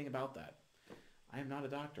don't know anything about that. I am not a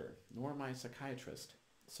doctor, nor am I a psychiatrist.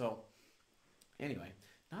 So, anyway,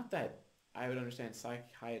 not that I would understand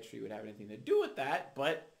psychiatry would have anything to do with that,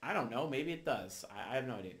 but I don't know. Maybe it does. I have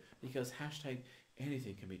no idea. Because hashtag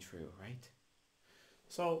anything can be true, right?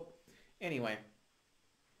 So, anyway,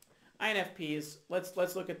 INFPs,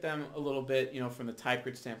 let's look at them a little bit, from the type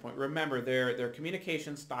grid standpoint. Remember, their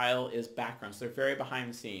communication style is background, so they're very behind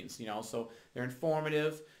the scenes, so they're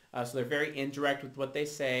informative, so they're very indirect with what they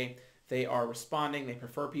say. They are responding. They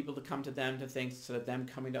prefer people to come to them to things instead of them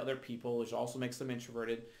coming to other people, which also makes them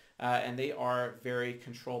introverted. And they are very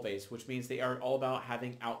control-based, which means they are all about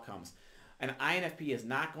having outcomes. An INFP is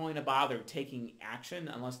not going to bother taking action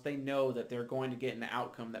unless they know that they're going to get an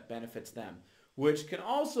outcome that benefits them, which can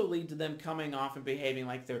also lead to them coming off and behaving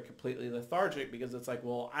like they're completely lethargic because it's like,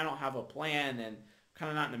 well, I don't have a plan and I'm kind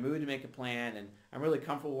of not in the mood to make a plan and I'm really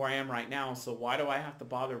comfortable where I am right now, so why do I have to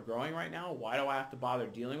bother growing right now? Why do I have to bother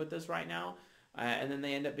dealing with this right now? And then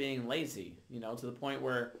they end up being lazy, to the point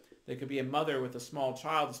where there could be a mother with a small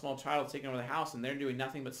child taking over the house and they're doing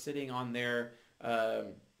nothing but sitting on their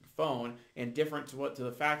phone, indifferent to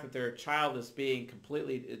the fact that their child is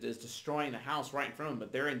destroying the house right in front of them,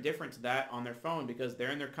 but they're indifferent to that on their phone because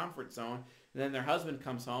they're in their comfort zone. And then their husband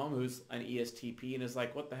comes home, who's an ESTP, and is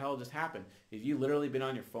like, what the hell just happened? Have you literally been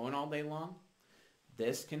on your phone all day long?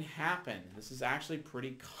 This can happen. This is actually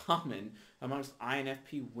pretty common amongst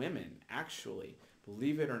INFP women, actually.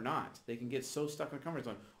 Believe it or not. They can get so stuck in the comfort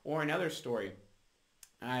zone. Or another story.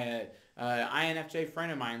 INFJ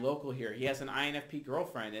friend of mine, local here, he has an INFP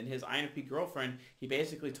girlfriend, and his INFP girlfriend, he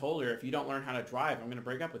basically told her, if you don't learn how to drive, I'm going to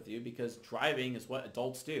break up with you, because driving is what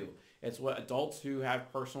adults do. It's what adults who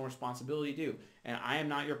have personal responsibility do. And I am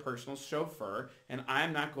not your personal chauffeur, and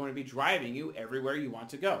I'm not going to be driving you everywhere you want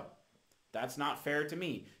to go. That's not fair to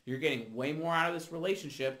me. You're getting way more out of this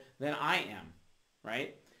relationship than I am,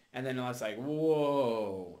 right? And then I was like,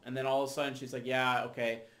 whoa. And then all of a sudden she's like, yeah,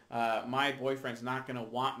 okay. My boyfriend's not going to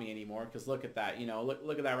want me anymore because look at that,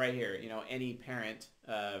 look at that right here. Any parent,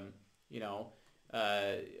 oh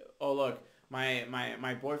look,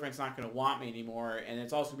 my boyfriend's not going to want me anymore, and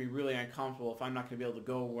it's also going to be really uncomfortable if I'm not going to be able to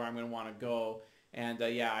go where I'm going to want to go, and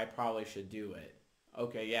yeah, I probably should do it.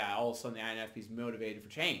 Okay, yeah, all of a sudden the INFP's motivated for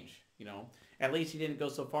change, At least he didn't go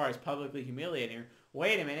so far as publicly humiliating her.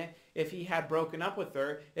 Wait a minute, if he had broken up with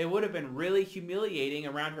her, it would have been really humiliating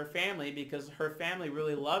around her family because her family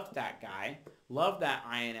really loved that guy, loved that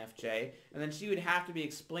INFJ, and then she would have to be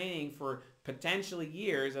explaining for potentially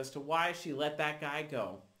years as to why she let that guy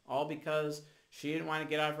go. All because she didn't want to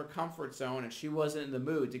get out of her comfort zone and she wasn't in the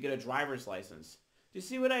mood to get a driver's license. Do you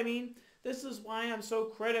see what I mean? This is why I'm so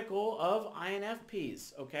critical of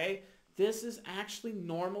INFPs, okay? This is actually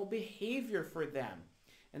normal behavior for them.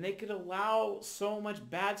 And they could allow so much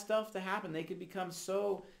bad stuff to happen. They could they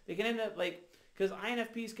can end up because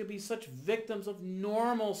INFPs could be such victims of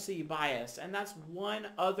normalcy bias. And that's one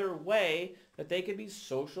other way that they could be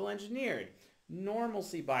social engineered.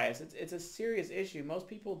 Normalcy bias. It's a serious issue. Most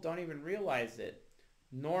people don't even realize it.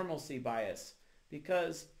 Normalcy bias.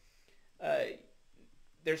 Because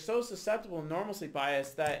they're so susceptible to normalcy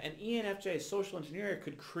bias that an ENFJ social engineer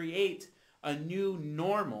could create a new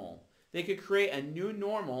normal They could create a new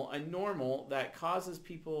normal, a normal that causes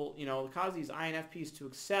people, cause these INFPs to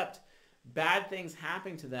accept bad things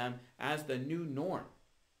happening to them as the new norm,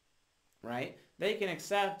 right? They can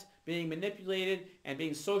accept being manipulated and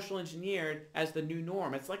being social engineered as the new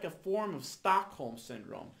norm. It's like a form of Stockholm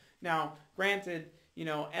syndrome. Now, granted,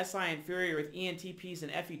 SI inferior with ENTPs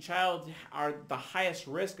and FE child are the highest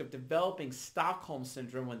risk of developing Stockholm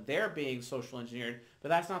syndrome when they're being social engineered, but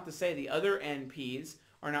that's not to say the other NPs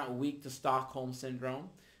are not weak to Stockholm syndrome,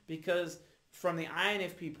 because from the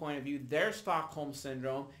INFP point of view, their Stockholm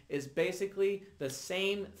syndrome is basically the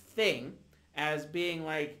same thing as being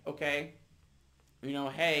like, okay,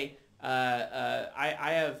 hey,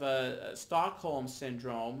 I have Stockholm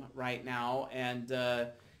syndrome right now, and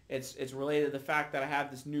it's related to the fact that I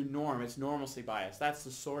have this new norm. It's normalcy bias. That's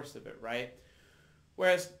the source of it, right?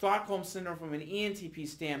 Whereas Stockholm syndrome from an ENTP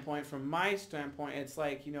standpoint, from my standpoint, it's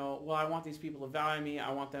like, well, I want these people to value me.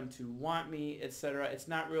 I want them to want me, etc. It's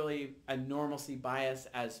not really a normalcy bias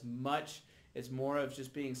as much. It's more of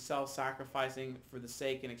just being self-sacrificing for the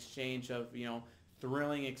sake and exchange of,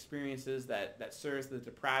 thrilling experiences that serves the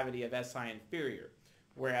depravity of SI inferior.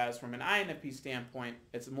 Whereas from an INFP standpoint,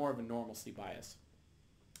 it's more of a normalcy bias.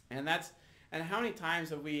 And how many times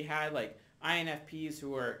have we had like INFPs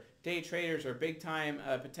who are day traders or big time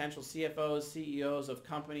potential CFOs, CEOs of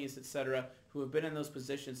companies, etc., who have been in those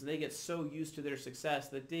positions, and they get so used to their success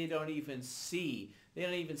that they don't even see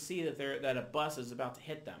that a bus is about to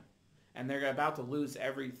hit them and they're about to lose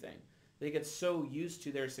everything. They get so used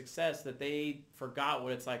to their success that they forgot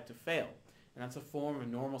what it's like to fail. And that's a form of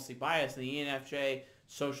normalcy bias. And the ENFJ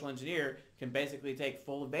social engineer can basically take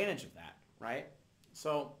full advantage of that, right?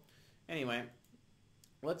 So anyway,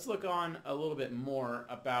 let's look on a little bit more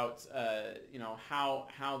about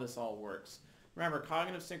how this all works. Remember,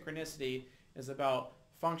 cognitive synchronicity is about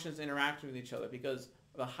functions interacting with each other, because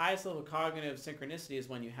the highest level of cognitive synchronicity is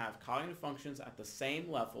when you have cognitive functions at the same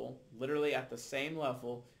level, literally at the same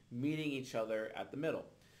level, meeting each other at the middle.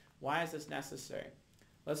 Why is this necessary?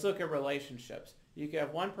 Let's look at relationships. You can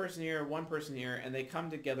have one person here, and they come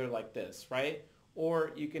together like this, right?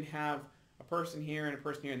 Or you can have a person here and a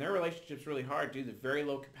person here, and their relationship's really hard due to very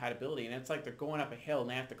low compatibility, and it's like they're going up a hill and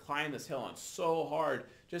they have to climb this hill, and it's so hard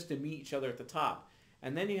just to meet each other at the top.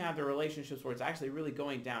 And then you have the relationships where it's actually really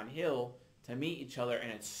going downhill to meet each other,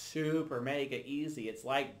 and it's super mega easy. It's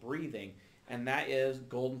like breathing, and that is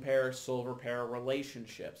golden pair, silver pair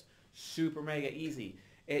relationships. Super mega easy.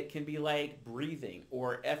 It can be like breathing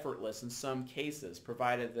or effortless in some cases,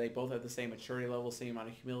 provided they both have the same maturity level, same amount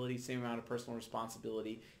of humility, same amount of personal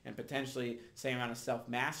responsibility, and potentially same amount of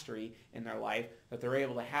self-mastery in their life, that they're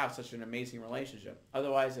able to have such an amazing relationship.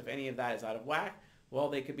 Otherwise, if any of that is out of whack, well,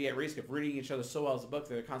 they could be at risk of reading each other so well as a book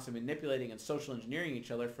that they're constantly manipulating and social engineering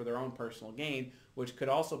each other for their own personal gain, which could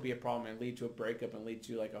also be a problem and lead to a breakup and lead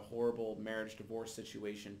to like a horrible marriage divorce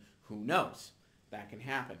situation. Who knows? That can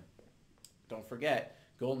happen. Don't forget,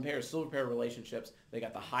 golden pair, silver pair relationships, they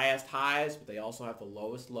got the highest highs, but they also have the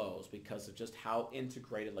lowest lows because of just how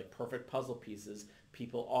integrated, like perfect puzzle pieces,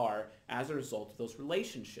 people are as a result of those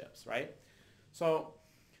relationships, right? So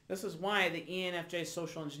this is why the ENFJ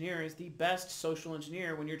social engineer is the best social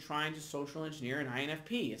engineer when you're trying to social engineer an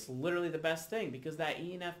INFP. It's literally the best thing, because that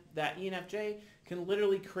ENFJ can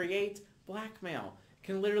literally create blackmail,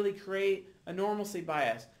 can literally create a normalcy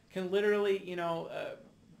bias, can literally,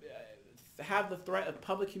 have the threat of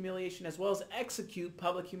public humiliation as well as execute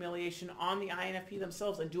public humiliation on the INFP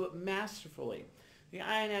themselves and do it masterfully. The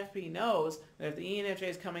INFP knows that if the ENFJ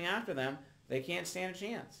is coming after them, they can't stand a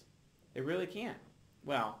chance. They really can't.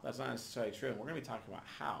 Well, that's not necessarily true. We're going to be talking about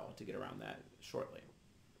how to get around that shortly.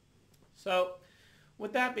 So,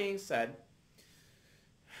 with that being said,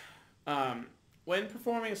 when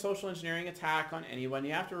performing a social engineering attack on anyone,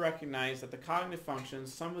 you have to recognize that the cognitive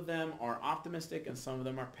functions, some of them are optimistic and some of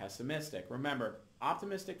them are pessimistic. Remember,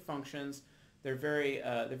 optimistic functions, they're very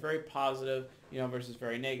positive, versus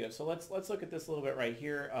very negative. So let's look at this a little bit right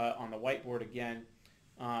here on the whiteboard again.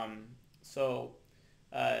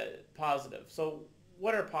 Positive. So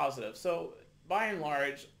what are positive? So by and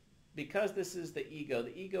large, because this is the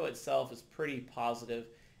ego itself is pretty positive,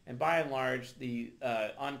 and by and large, the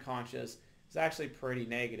unconscious is actually pretty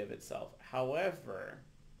negative itself. However,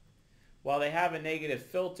 while they have a negative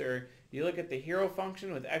filter, you look at the hero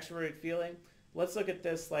function with extroverted feeling. Let's look at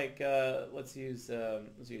this like let's use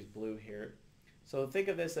blue here. So think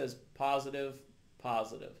of this as positive,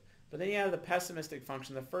 positive. But then you have the pessimistic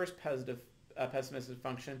function, the first pessimistic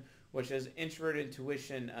function, which is introverted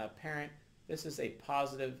intuition parent. This is a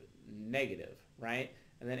positive, negative, right?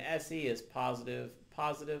 And then SE is positive,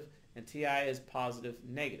 positive, and TI is positive,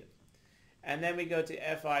 negative. And then we go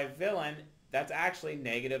to FI villain, that's actually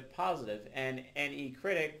negative positive. And NE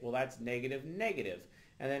critic, well, that's negative negative.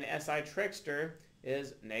 And then SI trickster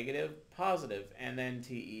is negative positive. And then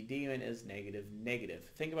TE demon is negative negative.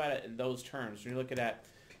 Think about it in those terms. When you're looking at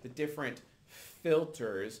the different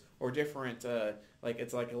filters or different, like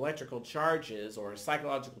it's like electrical charges or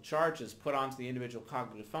psychological charges put onto the individual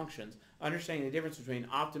cognitive functions, understanding the difference between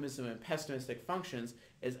optimism and pessimistic functions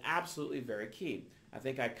is absolutely very key. I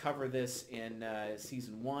think I cover this in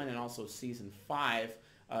season 1 and also season 5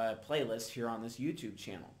 playlist here on this YouTube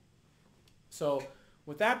channel. So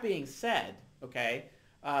with that being said, okay,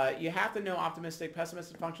 you have to know optimistic,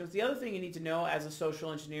 pessimistic functions. The other thing you need to know as a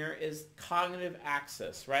social engineer is cognitive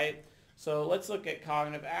axis, right? So let's look at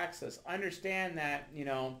cognitive axis. Understand that, you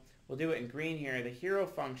know, we'll do it in green here. The hero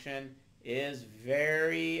function is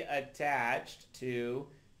very attached to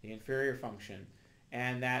the inferior function,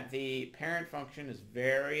 and that the parent function is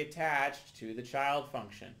very attached to the child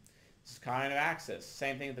function. This is cognitive axis.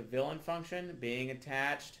 Same thing with the villain function being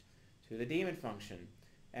attached to the demon function,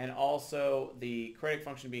 and also the critic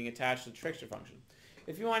function being attached to the trickster function.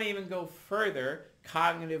 If you want to even go further,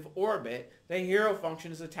 cognitive orbit, the hero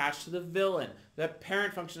function is attached to the villain. The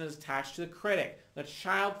parent function is attached to the critic. The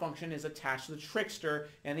child function is attached to the trickster.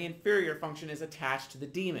 And the inferior function is attached to the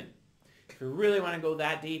demon. If you really want to go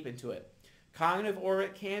that deep into it. Cognitive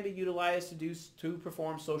orbit can be utilized to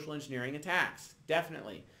perform social engineering attacks.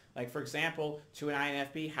 Definitely. Like, for example, to an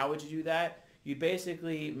INFP, how would you do that? You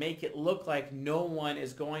basically make it look like no one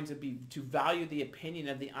is going to value the opinion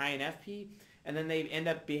of the INFP, and then they end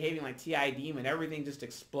up behaving like TI demon. Everything just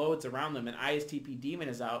explodes around them, and ISTP demon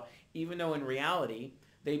is out, even though in reality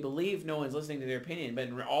they believe no one's listening to their opinion,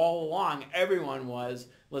 but all along everyone was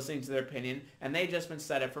listening to their opinion, and they've just been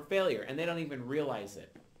set up for failure, and they don't even realize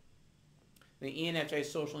it. The ENFJ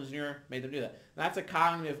social engineer made them do that. That's a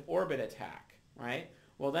cognitive orbit attack, right?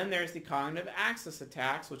 Well, then there's the cognitive axis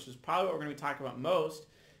attacks, which is probably what we're going to be talking about most,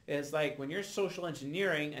 is like when you're social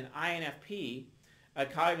engineering an INFP, a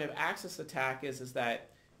cognitive axis attack is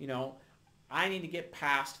that, you know, I need to get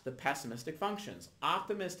past the pessimistic functions.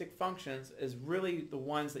 Optimistic functions is really the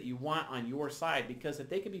ones that you want on your side, because if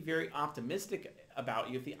they can be very optimistic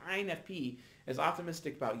about you, if the INFP is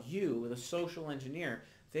optimistic about you, the social engineer,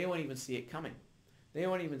 they won't even see it coming. They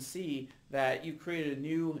won't even see that you've created a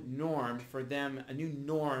new norm for them, a new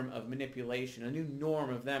norm of manipulation, a new norm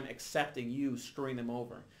of them accepting you, screwing them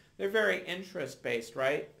over. They're very interest-based,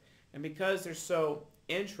 right? And because they're so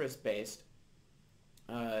interest-based,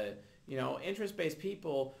 you know, interest-based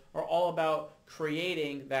people are all about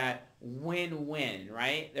creating that win-win,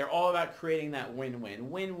 right? They're all about creating that win-win.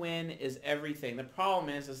 Win-win is everything. The problem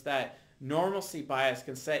is that normalcy bias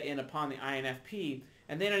can set in upon the INFP,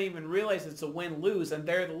 and they don't even realize it's a win-lose, and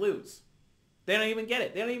they're the lose. They don't even get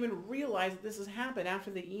it. They don't even realize that this has happened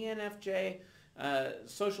after the ENFJ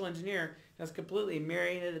social engineer has completely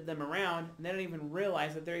marioneted them around, and they don't even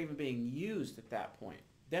realize that they're even being used at that point.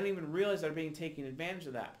 They don't even realize they're being taken advantage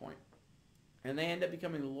of that point. And they end up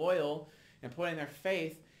becoming loyal and putting their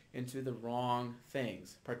faith into the wrong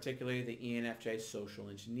things, particularly the ENFJ social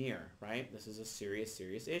engineer, right? This is a serious,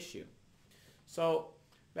 serious issue. So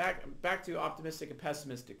back to optimistic and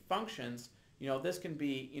pessimistic functions, you know, this can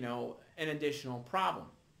be, you know, an additional problem.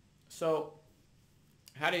 So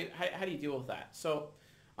how do you deal with that? So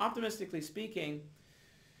optimistically speaking,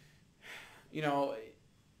 you know,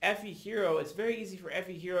 FE Hero, it's very easy for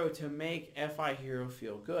FE Hero to make FI Hero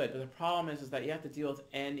feel good. But the problem is that you have to deal with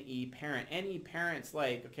NE Parent. NE Parent's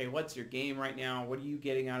like, okay, what's your game right now? What are you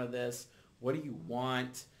getting out of this? What do you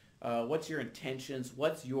want? What's your intentions?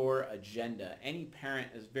 What's your agenda? NE Parent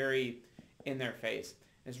is very in their face.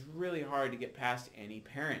 It's really hard to get past NE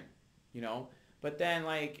Parent, you know? But then,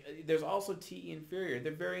 like, there's also TE Inferior.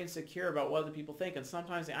 They're very insecure about what other people think. And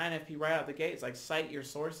sometimes the INFP right out the gate is like, cite your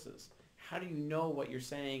sources. How do you know what you're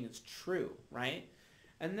saying is true, right?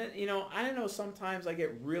 And then, you know, I don't know, sometimes I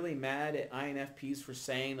get really mad at INFPs for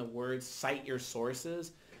saying the words, cite your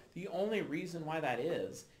sources. The only reason why that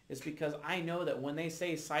is because I know that when they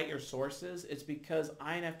say cite your sources, it's because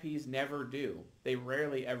INFPs never do. They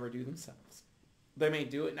rarely ever do themselves. They may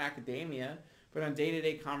do it in academia, but on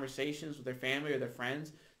day-to-day conversations with their family or their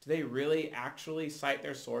friends, do they really actually cite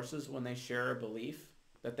their sources when they share a belief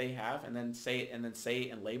that they have and then say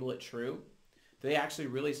it and label it true? Do they actually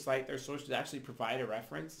really cite their sources, to actually provide a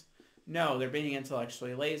reference? No, they're being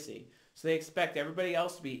intellectually lazy. So they expect everybody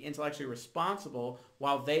else to be intellectually responsible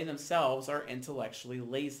while they themselves are intellectually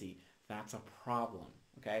lazy. That's a problem,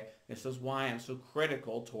 okay? This is why I'm so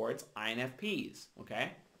critical towards INFPs,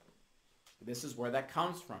 okay? This is where that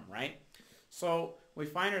comes from, right? So we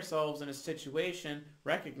find ourselves in a situation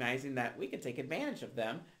recognizing that we can take advantage of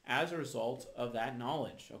them as a result of that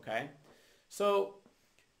knowledge, okay? So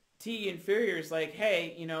T inferior is like,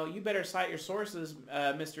 hey, you better cite your sources,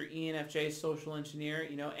 Mr. ENFJ social engineer.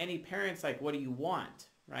 Any parents like, what do you want,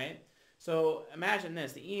 right? So imagine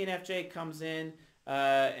this: the ENFJ comes in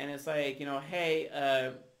and it's like,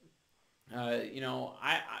 hey,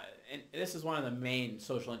 and this is one of the main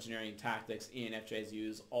social engineering tactics ENFJs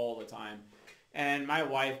use all the time. And my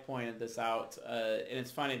wife pointed this out, and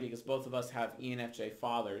it's funny because both of us have ENFJ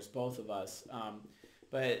fathers, both of us.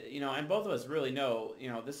 But, and both of us really know,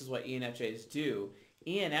 this is what ENFJs do.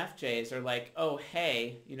 ENFJs are like, oh,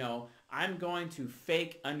 hey, I'm going to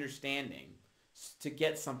fake understanding to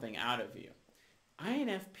get something out of you.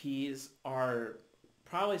 INFPs are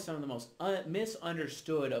probably some of the most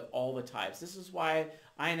misunderstood of all the types. This is why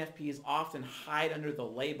INFPs often hide under the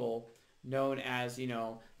label known as,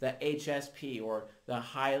 the HSP, or the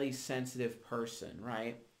highly sensitive person,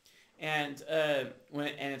 right? And and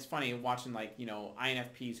it's funny watching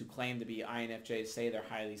INFPs who claim to be INFJs say they're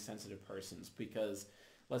highly sensitive persons, because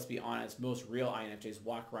let's be honest, most real INFJs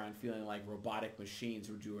walk around feeling like robotic machines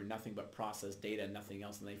who do nothing but process data and nothing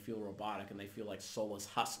else, and they feel robotic and they feel like soulless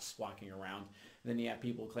husks walking around. And then you have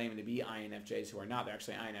people claiming to be INFJs who are not. They're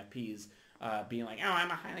actually INFPs, being like, oh, I'm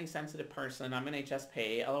a highly sensitive person, I'm an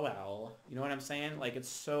HSP, LOL. You know what I'm saying? Like, it's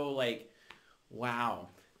so like, wow.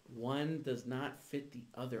 One does not fit the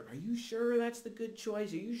other. Are you sure that's the good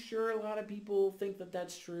choice? Are you sure a lot of people think that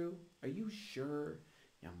that's true? Are you sure?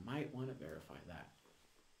 You might want to verify that.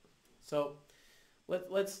 So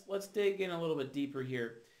let's dig in a little bit deeper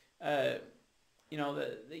here. The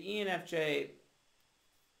ENFJ,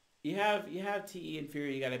 you have TE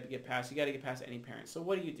inferior. You got to get past. You got to get past any parent. So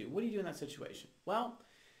what do you do? What do you do in that situation? Well,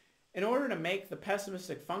 in order to make the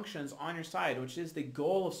pessimistic functions on your side, which is the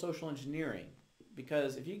goal of social engineering,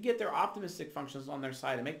 because if you get their optimistic functions on their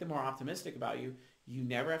side and make them more optimistic about you, you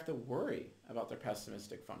never have to worry about their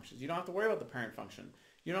pessimistic functions. You don't have to worry about the parent function.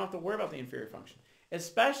 You don't have to worry about the inferior function,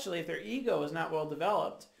 especially if their ego is not well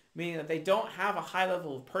developed, meaning that they don't have a high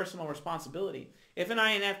level of personal responsibility. If an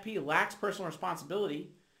INFP lacks personal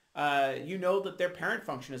responsibility, you know that their parent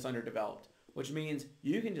function is underdeveloped, which means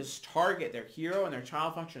you can just target their hero and their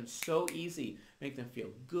child function so easy, make them feel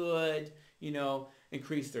good,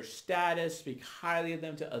 increase their status, speak highly of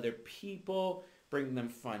them to other people, bring them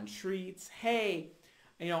fun treats. Hey,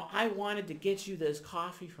 I wanted to get you this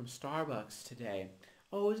coffee from Starbucks today.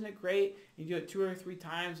 Oh, isn't it great? You do it 2 or 3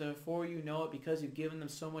 times, and before you know it, because you've given them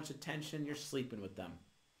so much attention, you're sleeping with them.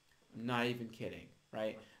 I'm not even kidding,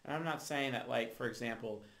 right? And I'm not saying that, like, for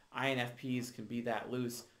example, INFPs can be that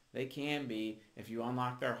loose. They can be if you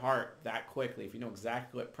unlock their heart that quickly. If you know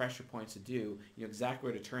exactly what pressure points to do, you know exactly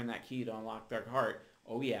where to turn that key to unlock their heart.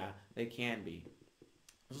 Oh yeah, they can be.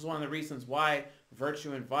 This is one of the reasons why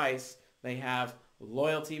virtue and vice, they have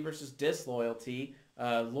loyalty versus disloyalty,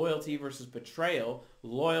 loyalty versus betrayal,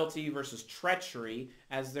 loyalty versus treachery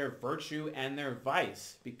as their virtue and their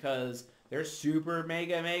vice, because they're super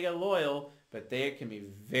mega loyal, but they can be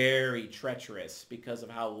very treacherous because of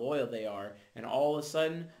how loyal they are, and all of a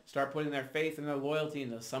sudden start putting their faith and their loyalty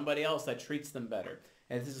into somebody else that treats them better.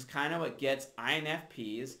 And this is kind of what gets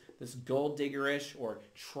INFPs this gold diggerish or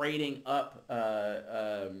trading up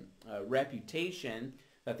reputation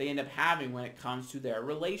that they end up having when it comes to their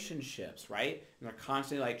relationships, right? And they're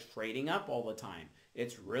constantly like trading up all the time.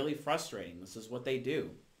 It's really frustrating. This is what they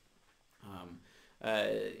do.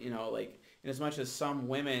 Like, in as much as some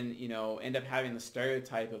women, end up having the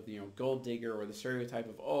stereotype of, gold digger, or the stereotype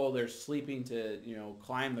of, oh, they're sleeping to,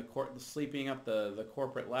 climb sleeping up the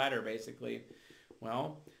corporate ladder, basically.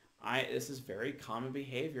 Well, this is very common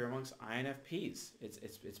behavior amongst INFPs.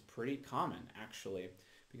 It's pretty common, actually,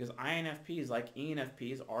 because INFPs, like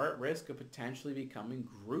ENFPs, are at risk of potentially becoming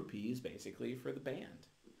groupies, basically, for the band,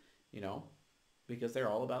 because they're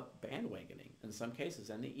all about bandwagoning in some cases.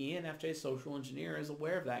 And the ENFJ social engineer is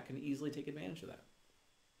aware of that, can easily take advantage of that.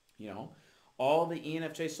 All the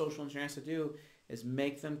ENFJ social engineer has to do is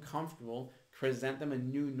make them comfortable, present them a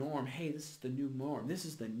new norm. Hey, this is the new norm. This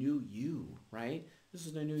is the new you, right? This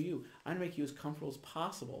is the new you. I'm going to make you as comfortable as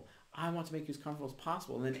possible. I want to make you as comfortable as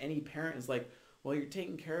possible. And then any parent is like, well, you're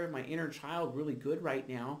taking care of my inner child really good right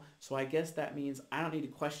now, so I guess that means I don't need to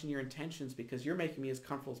question your intentions because you're making me as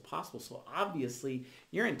comfortable as possible. So obviously,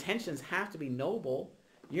 your intentions have to be noble.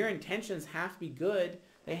 Your intentions have to be good.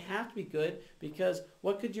 They have to be good, because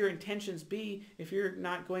what could your intentions be if you're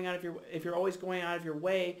not going out of if you're always going out of your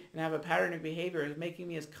way and have a pattern of behavior of making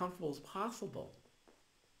me as comfortable as possible?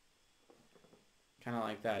 Kind of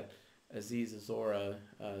like that Aziz Azora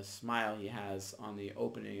smile he has on the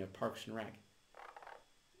opening of Parks and Rec.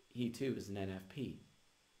 he too is an NFP.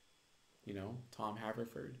 You know, Tom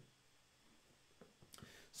Haverford.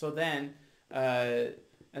 So then, and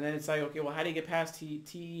then it's like, okay, well, how do you get past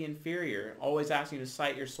TE inferior? Always asking you to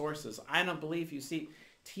cite your sources. I don't believe you. See,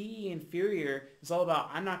 TE inferior is all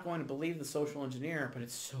about, I'm not going to believe the social engineer, but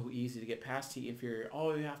it's so easy to get past TE inferior.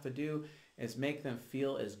 All you have to do is make them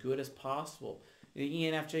feel as good as possible. The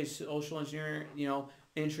ENFJ social engineer, you know,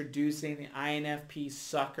 introducing the INFP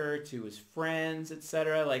sucker to his friends,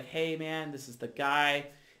 etc. Like, hey, man, this is the guy.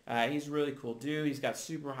 He's a really cool dude. He's got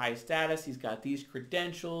super high status. He's got these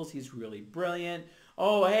credentials. He's really brilliant.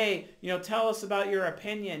 Oh, hey, you know, tell us about your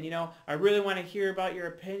opinion. You know, I really want to hear about your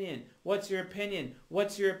opinion. What's your opinion?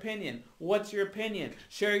 What's your opinion? What's your opinion?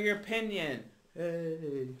 Share your opinion.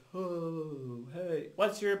 Hey, oh, hey.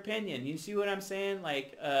 What's your opinion? You see what I'm saying?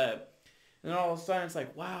 Like, and then all of a sudden it's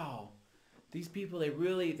like, wow, these people, they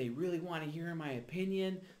really want to hear my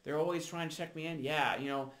opinion. They're always trying to check me in. Yeah, you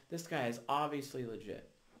know, this guy is obviously legit.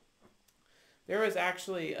 There was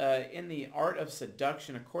actually, in The Art of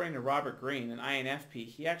Seduction, according to Robert Greene, an INFP,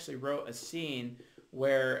 he actually wrote a scene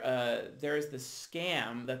where there's this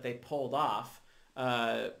scam that they pulled off,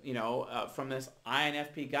 from this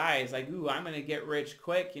INFP guy. He's like, ooh, I'm going to get rich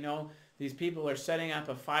quick. You know, these people are setting up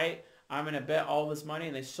a fight. I'm going to bet all this money.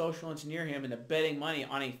 And they social engineer him into betting money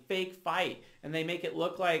on a fake fight. And they make it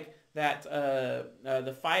look like that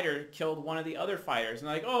the fighter killed one of the other fighters. And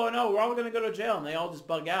they're like, oh, no, we're all going to go to jail. And they all just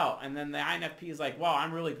bug out. And then the INFP is like, wow,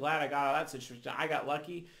 I'm really glad I got out of that situation. I got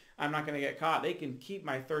lucky. I'm not going to get caught. They can keep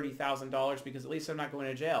my $30,000 because at least I'm not going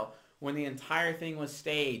to jail. When the entire thing was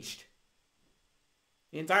staged.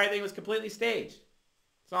 The entire thing was completely staged.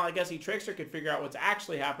 It's not like SE Trickster could figure out what's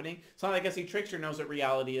actually happening. It's not like SE Trickster knows what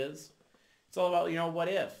reality is. It's all about, you know, what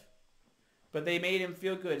if. But they made him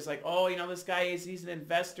feel good. It's like, oh, you know, this guy he's an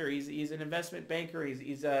investor. He's an investment banker.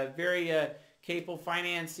 He's a very capable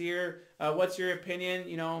financier. What's your opinion?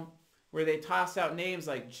 You know, where they toss out names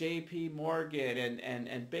like J.P. Morgan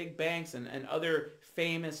and big banks and other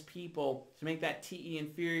famous people to make that TE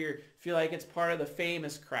inferior feel like it's part of the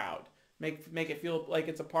famous crowd. Make it feel like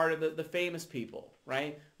it's a part of the famous people,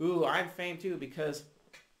 right? Ooh, I'm fame too, because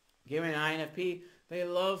given an INFP, they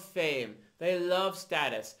love fame. They love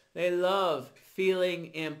status. They love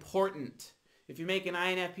feeling important. If you make an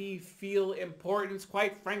INFP feel important,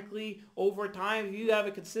 quite frankly, over time, if you have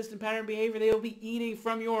a consistent pattern of behavior, they will be eating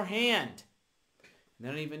from your hand. And they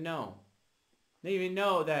don't even know. They don't even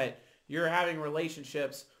know that you're having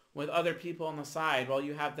relationships with other people on the side while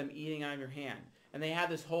you have them eating out of your hand. And they have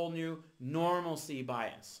this whole new normalcy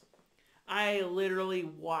bias. I literally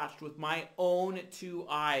watched with my own two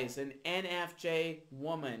eyes an NFJ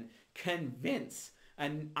woman convince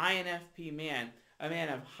an INFP man, a man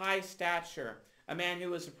of high stature, a man who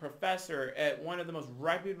was a professor at one of the most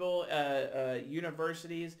reputable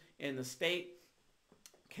universities in the state,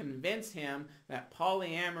 convince him that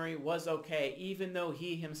polyamory was okay, even though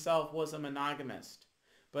he himself was a monogamist.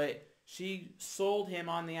 But she sold him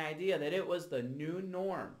on the idea that it was the new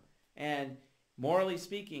norm. And morally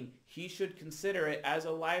speaking, he should consider it as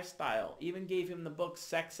a lifestyle. Even gave him the book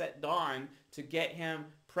Sex at Dawn to get him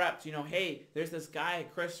prepped. You know, hey, there's this guy,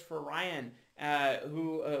 Christopher Ryan,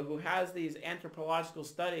 who has these anthropological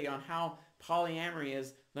study on how polyamory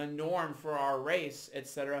is the norm for our race,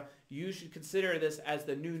 etc. You should consider this as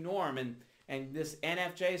the new norm. And this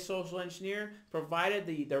NFJ social engineer provided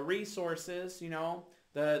the resources, you know,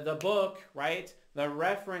 the book, right? The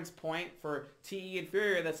reference point for TE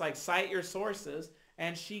inferior that's like, cite your sources.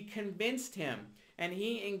 And she convinced him. And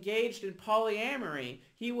he engaged in polyamory.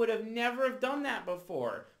 He would have never have done that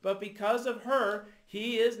before. But because of her,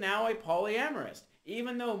 he is now a polyamorist.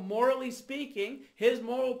 Even though morally speaking, his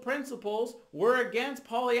moral principles were against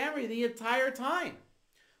polyamory the entire time.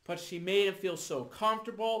 But she made him feel so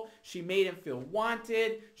comfortable. She made him feel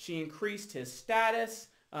wanted. She increased his status.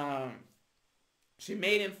 She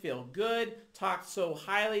made him feel good, talked so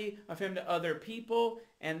highly of him to other people,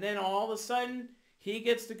 and then all of a sudden, he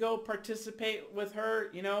gets to go participate with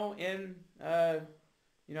her, you know, in,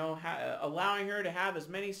 allowing her to have as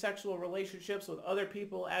many sexual relationships with other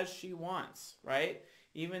people as she wants, right?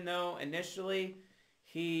 Even though initially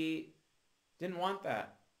he didn't want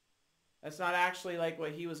that. That's not actually like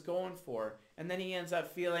what he was going for. And then he ends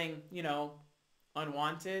up feeling, you know,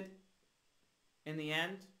 unwanted in the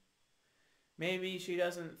end. Maybe she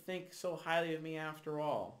doesn't think so highly of me after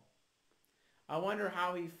all. I wonder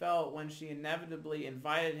how he felt when she inevitably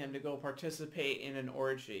invited him to go participate in an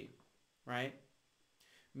orgy, right?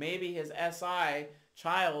 Maybe his SI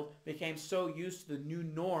child became so used to the new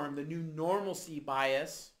norm, the new normalcy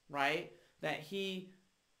bias, right, that he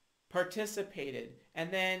participated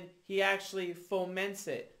and then he actually foments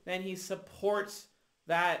it. Then he supports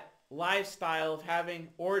that lifestyle of having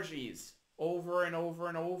orgies over and over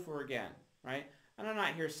and over again, right? And I'm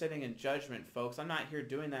not here sitting in judgment, folks. I'm not here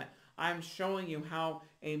doing that. I'm showing you how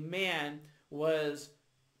a man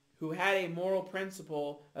who had a moral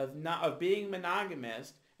principle of being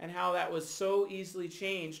monogamous, and how that was so easily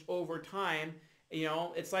changed over time. You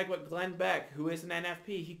know, it's like what Glenn Beck, who is an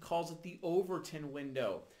NFP, he calls it the Overton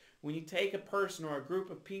window. When you take a person or a group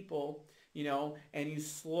of people, you know, and you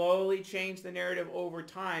slowly change the narrative over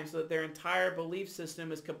time so that their entire belief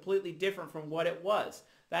system is completely different from what it was.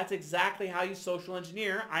 That's exactly how you social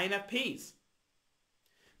engineer INFPs.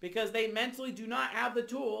 Because they mentally do not have the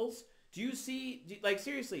tools. Do you see, like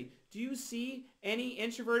seriously, do you see any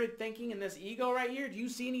introverted thinking in this ego right here? Do you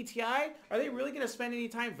see any TI? Are they really going to spend any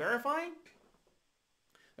time verifying?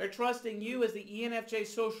 They're trusting you as the ENFJ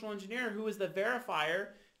social engineer, who is the verifier,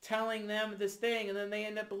 telling them this thing, and then they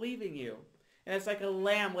end up believing you. And it's like a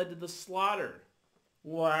lamb led to the slaughter.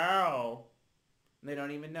 Wow. And they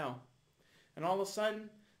don't even know. And all of a sudden,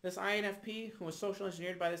 this INFP, who was social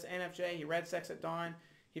engineered by this NFJ, he read Sex at Dawn,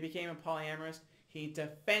 he became a polyamorous, he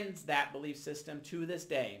defends that belief system to this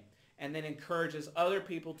day, and then encourages other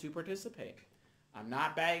people to participate. I'm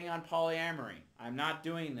not bagging on polyamory. I'm not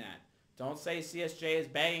doing that. Don't say CSJ is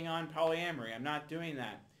bagging on polyamory. I'm not doing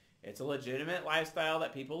that. It's a legitimate lifestyle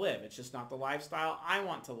that people live. It's just not the lifestyle I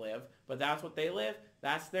want to live, but that's what they live.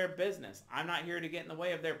 That's their business. I'm not here to get in the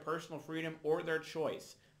way of their personal freedom or their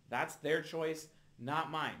choice. That's their choice,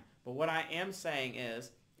 not mine. But what I am saying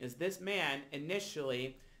is this man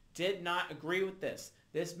initially did not agree with this.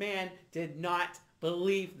 This man did not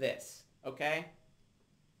believe this, okay?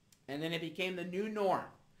 And then it became the new norm.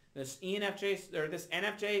 This ENFJ, or this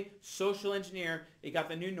NFJ social engineer, he got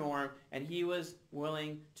the new norm, and he was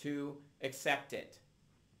willing to accept it.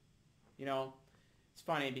 You know, it's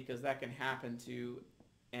funny because that can happen to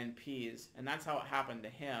NPs, and that's how it happened to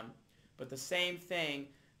him. But the same thing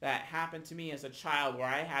that happened to me as a child, where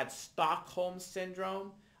I had Stockholm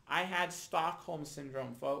Syndrome. I had Stockholm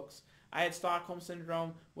Syndrome, folks. I had Stockholm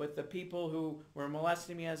Syndrome with the people who were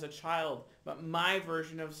molesting me as a child. But my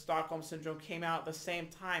version of Stockholm Syndrome came out at the same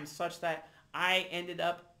time, such that I ended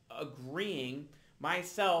up agreeing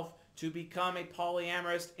myself to become a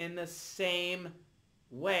polyamorous in the same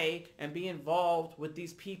way and be involved with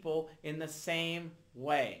these people in the same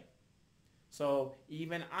way. So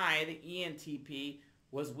even I, the ENTP,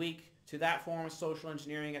 was weak to that form of social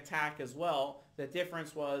engineering attack as well. The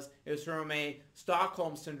difference was it was from a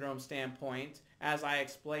Stockholm Syndrome standpoint, as I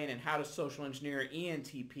explain in How to Social Engineer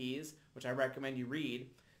ENTPs, which I recommend you read,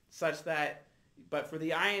 such that, but for the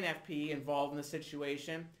INFP involved in the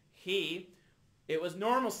situation, it was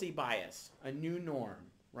normalcy bias, a new norm,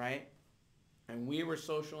 right? And we were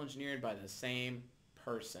social engineered by the same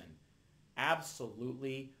person.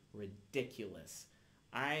 Absolutely ridiculous.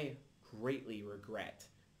 I greatly regret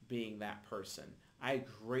being that person. I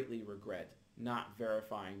greatly regret not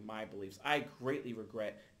verifying my beliefs. I greatly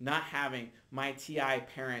regret not having my TI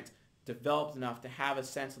parent developed enough to have a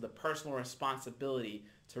sense of the personal responsibility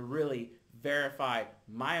to really verify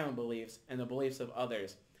my own beliefs and the beliefs of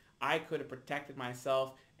others. I could have protected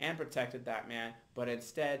myself and protected that man, but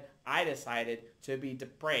instead I decided to be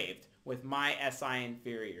depraved with my SI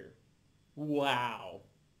inferior. Wow.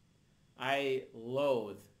 I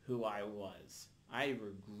loathe who I was. I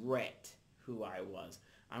regret who I was.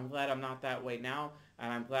 I'm glad I'm not that way now,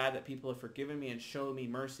 and I'm glad that people have forgiven me and shown me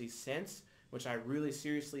mercy since, which I really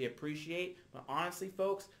seriously appreciate. But honestly,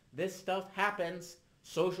 folks, this stuff happens.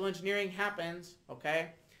 Social engineering happens,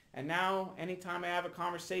 okay? And now, anytime I have a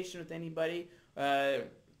conversation with anybody,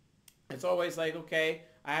 it's always like, okay,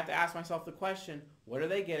 I have to ask myself the question, what are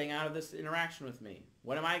they getting out of this interaction with me?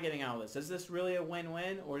 What am I getting out of this? Is this really a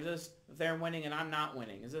win-win, or is this they're winning and I'm not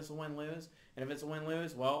winning? Is this a win-lose? And if it's a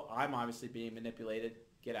win-lose, well, I'm obviously being manipulated.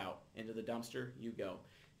 Get out. Into the dumpster you go.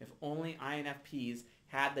 If only INFPs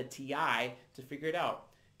had the TI to figure it out.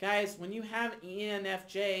 Guys, when you have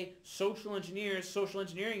ENFJ social engineers social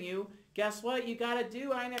engineering you, guess what you got to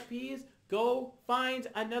do, INFPs? Go find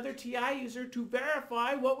another TI user to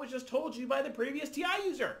verify what was just told you by the previous TI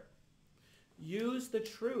user. Use the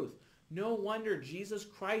truth. No wonder Jesus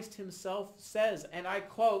Christ himself says, and I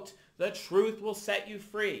quote, "The truth will set you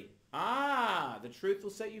free." Ah, the truth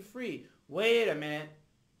will set you free. Wait a minute.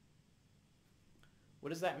 What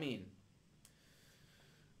does that mean?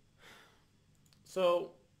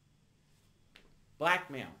 So,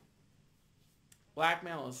 blackmail.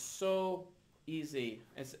 Blackmail is so easy.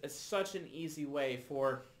 It's such an easy way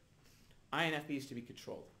for INFPs to be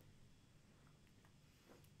controlled.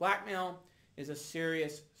 Blackmail is a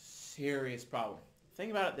serious, serious problem.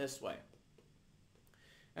 think about it this way.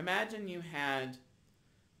 Imagine you had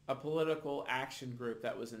a political action group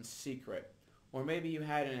that was in secret, or maybe you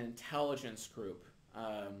had an intelligence group,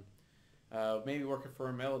 maybe working for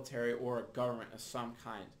a military or a government of some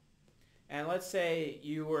kind. And let's say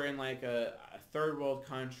you were in like a third world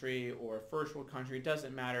country or a first world country, it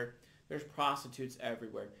doesn't matter. There's prostitutes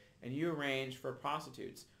everywhere, and you arrange for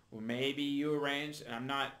prostitutes. Or maybe you arrange, and I'm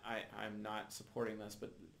not supporting this,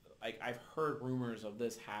 but like I've heard rumors of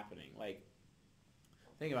this happening. Like,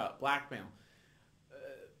 think about it, blackmail.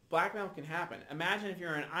 Blackmail can happen. Imagine if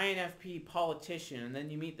you're an INFP politician and then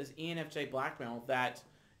you meet this ENFJ blackmail that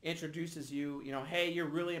introduces you, hey, you're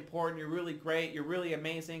really important, you're really great, you're really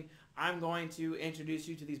amazing. I'm going to introduce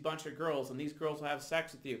you to these bunch of girls, and these girls will have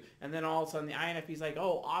sex with you. And then all of a sudden the INFP's like,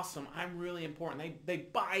 oh, awesome, I'm really important. They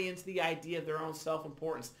buy into the idea of their own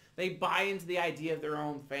self-importance. They buy into the idea of their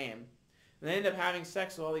own fame. And they end up having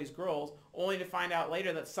sex with all these girls, only to find out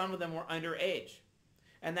later that some of them were underage.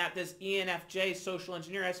 And that this ENFJ social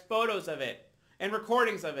engineer has photos of it and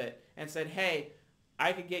recordings of it and said, hey,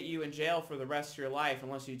 I could get you in jail for the rest of your life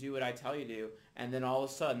unless you do what I tell you to. And then all of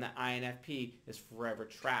a sudden, the INFP is forever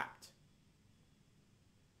trapped.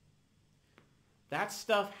 That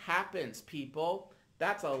stuff happens, people.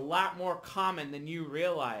 That's a lot more common than you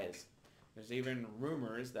realize. There's even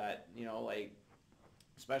rumors that,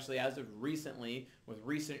 especially as of recently, with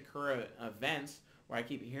recent current events, where I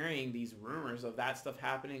keep hearing these rumors of that stuff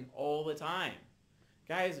happening all the time.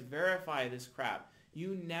 Guys, verify this crap.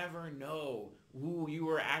 You never know who you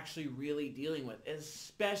are actually really dealing with,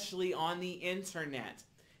 especially on the internet.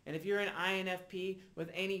 And if you're an INFP with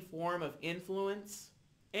any form of influence,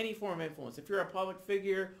 if you're a public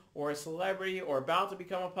figure or a celebrity or about to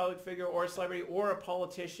become a public figure or a celebrity or a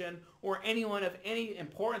politician or anyone of any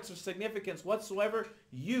importance or significance whatsoever,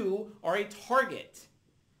 you are a target.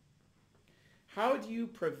 How do you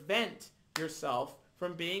prevent yourself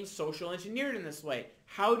from being social engineered in this way?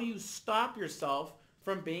 How do you stop yourself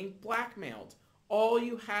from being blackmailed? All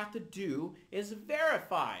you have to do is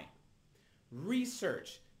verify,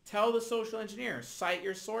 research, tell the social engineer, cite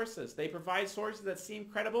your sources. They provide sources that seem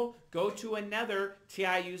credible. Go to another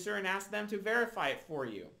TI user and ask them to verify it for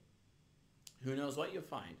you. Who knows what you'll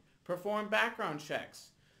find? Perform background checks.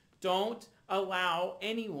 Don't allow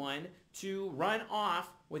anyone to run off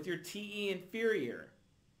with your TE inferior.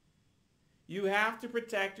 You have to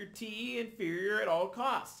protect your TE inferior at all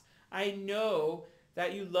costs. I know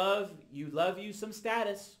that you love you some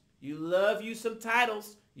status, you love you some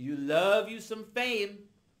titles, you love you some fame.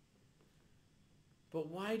 But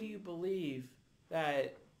why do you believe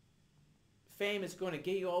that fame is going to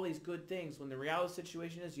get you all these good things when the reality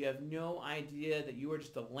situation is you have no idea that you are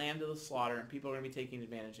just a lamb to the slaughter and people are going to be taking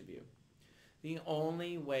advantage of you? The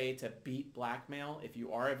only way to beat blackmail, if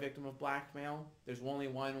you are a victim of blackmail, there's only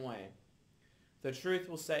one way. The truth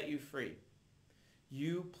will set you free.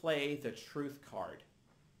 You play the truth card.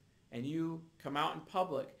 And you come out in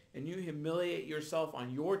public and you humiliate yourself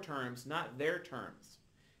on your terms, not their terms.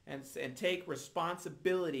 And take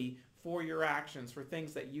responsibility for your actions, for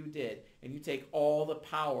things that you did. And you take all the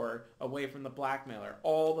power away from the blackmailer,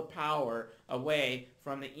 all the power away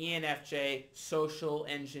from the ENFJ social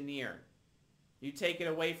engineer. You take it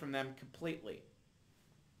away from them completely.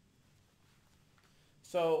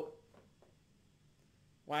 So,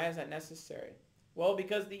 why is that necessary? Well,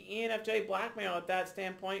 because the ENFJ blackmail at that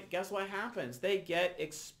standpoint, guess what happens? They get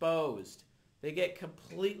exposed. They get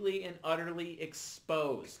completely and utterly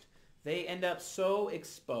exposed. They end up so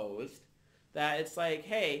exposed that it's like,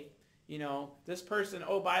 hey, this person,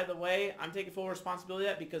 oh, by the way, I'm taking full responsibility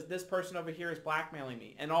of that because this person over here is blackmailing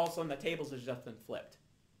me. And all of a sudden the tables have just been flipped.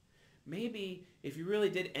 Maybe if you really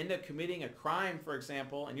did end up committing a crime, for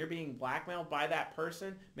example, and you're being blackmailed by that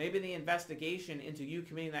person, maybe the investigation into you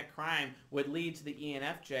committing that crime would lead to the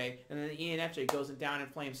ENFJ, and then the ENFJ goes down in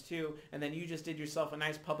flames too, and then you just did yourself a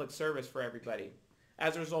nice public service for everybody.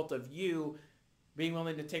 As a result of you being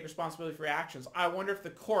willing to take responsibility for your actions, I wonder if the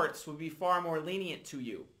courts would be far more lenient to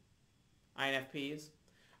you, INFPs.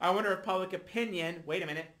 I wonder if public opinion, wait a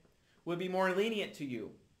minute, would be more lenient to you.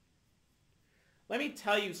 Let me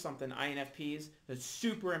tell you something, INFPs, that's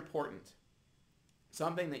super important.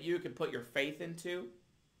 Something that you can put your faith into.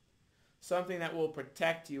 Something that will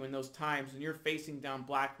protect you in those times when you're facing down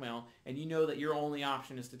blackmail and you know that your only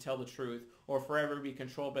option is to tell the truth or forever be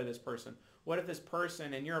controlled by this person. What if this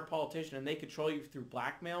person, and you're a politician, and they control you through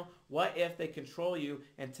blackmail? What if they control you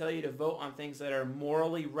and tell you to vote on things that are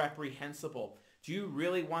morally reprehensible? Do you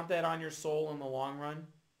really want that on your soul in the long run?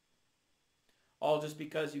 All just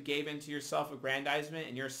because you gave into your self-aggrandizement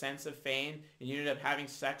and your sense of fame and you ended up having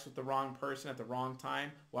sex with the wrong person at the wrong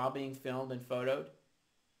time while being filmed and photoed?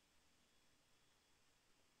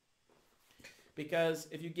 Because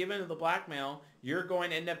if you give in to the blackmail, you're going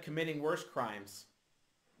to end up committing worse crimes.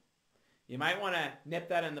 You might want to nip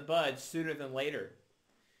that in the bud sooner than later.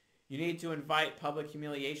 You need to invite public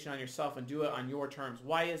humiliation on yourself and do it on your terms.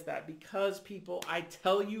 Why is that? Because, people, I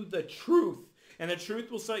tell you the truth, and the truth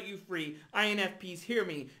will set you free. INFPs, hear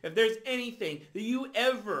me. If there's anything that you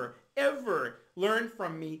ever learn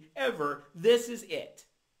from me, ever, this is it.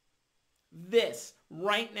 This,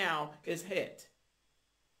 right now, is it.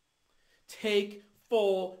 Take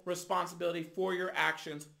full responsibility for your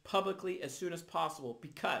actions publicly as soon as possible,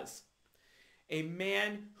 because a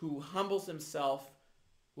man who humbles himself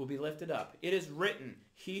will be lifted up. It is written,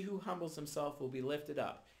 he who humbles himself will be lifted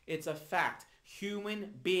up. It's a fact.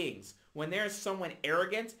 Human beings, when there's someone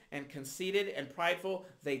arrogant and conceited and prideful,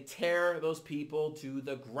 they tear those people to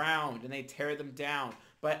the ground and they tear them down.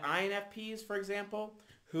 But INFPs, for example,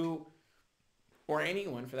 who, or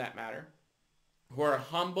anyone for that matter, who are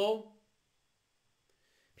humble,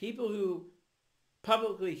 people who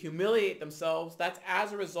publicly humiliate themselves, that's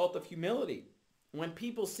as a result of humility. When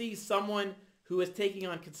people see someone who is taking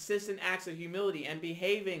on consistent acts of humility and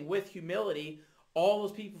behaving with humility, all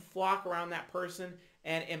those people flock around that person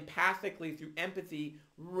and empathically, through empathy,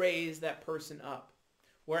 raise that person up.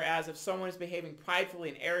 Whereas if someone is behaving pridefully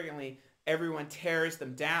and arrogantly, everyone tears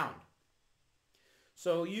them down.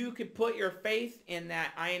 So you could put your faith in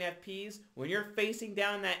that INFPs when you're facing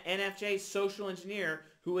down that NFJ social engineer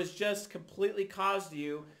who has just completely caused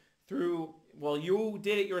you through, well, you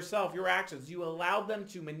did it yourself, your actions. You allowed them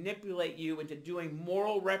to manipulate you into doing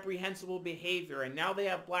moral reprehensible behavior, and now they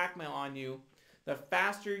have blackmail on you. The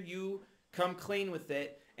faster you come clean with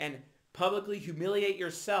it and publicly humiliate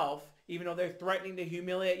yourself, even though they're threatening to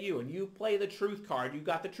humiliate you, and you play the truth card, you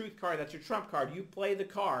got the truth card, that's your trump card, you play the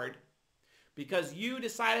card, because you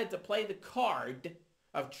decided to play the card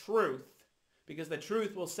of truth, because the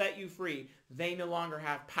truth will set you free. They no longer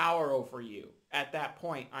have power over you. At that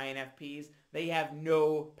point, INFPs, they have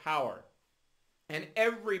no power. And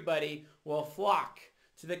everybody will flock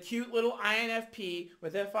to the cute little INFP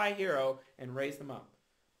with FI Hero and raise them up.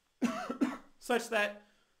 Such that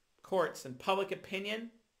courts and public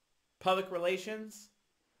opinion, public relations,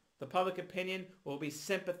 the public opinion will be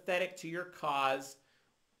sympathetic to your cause,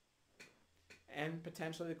 and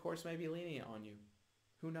potentially the courts may be lenient on you.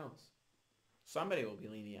 Who knows? Somebody will be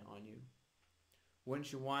lenient on you.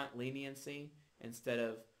 Wouldn't you want leniency instead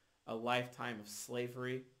of a lifetime of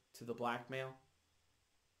slavery to the blackmail?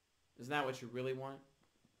 Isn't that what you really want?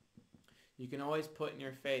 You can always put in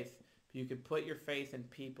your faith, you can put your faith in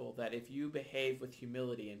people that if you behave with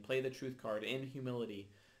humility and play the truth card in humility,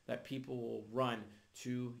 that people will run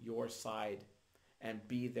to your side and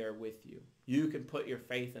be there with you. You can put your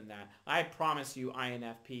faith in that. I promise you,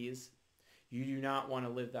 INFPs, you do not want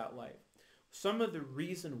to live that life. Some of the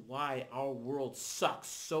reason why our world sucks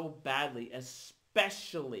so badly,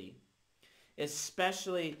 especially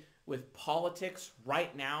with politics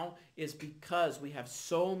right now, is because we have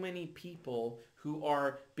so many people who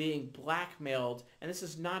are being blackmailed. And this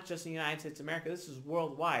is not just in the United States of America, this is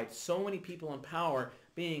worldwide. So many people in power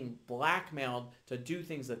being blackmailed to do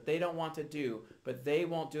things that they don't want to do, but they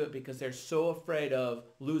won't do it because they're so afraid of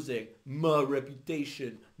losing my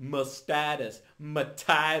reputation, my status, my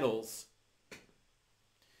titles.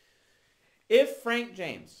 If Frank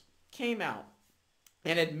James came out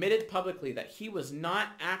and admitted publicly that he was not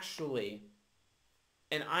actually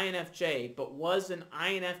an INFJ, but was an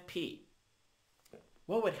INFP,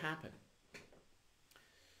 what would happen?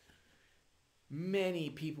 Many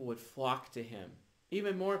people would flock to him.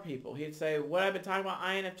 Even more people. He'd say, what I've been talking about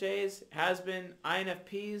INFJs has been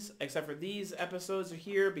INFPs, except for these episodes are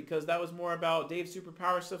here because that was more about Dave's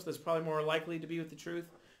superpower stuff, so that's probably more likely to be with the truth.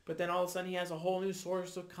 But then all of a sudden he has a whole new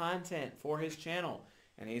source of content for his channel.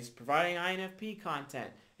 And he's providing INFP content.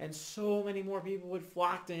 And so many more people would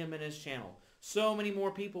flock to him in his channel. So many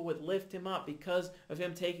more people would lift him up because of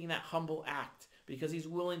him taking that humble act. Because he's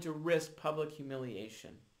willing to risk public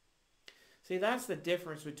humiliation. See, that's the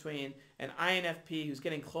difference between an INFP who's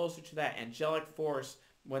getting closer to that angelic force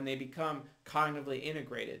when they become cognitively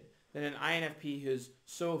integrated than an INFP who's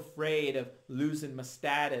so afraid of losing my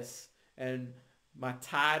status and my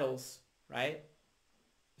titles, right?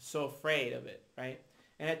 So afraid of it, right?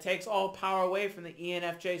 And it takes all power away from the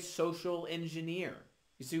ENFJ social engineer.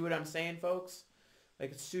 You see what I'm saying, folks?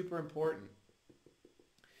 Like, it's super important.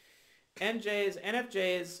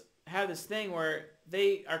 NFJs have this thing where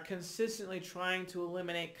they are consistently trying to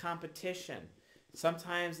eliminate competition.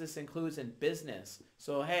 Sometimes this includes in business.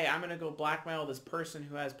 So, hey, I'm going to go blackmail this person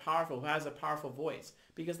who has a powerful voice.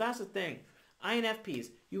 Because that's the thing. INFPs,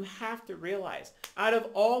 you have to realize, out of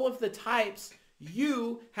all of the types,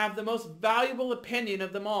 You have the most valuable opinion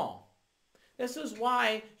of them all. This is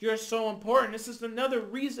why you're so important. This is another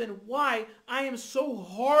reason why I am so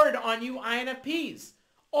hard on you INFPs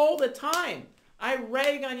all the time. I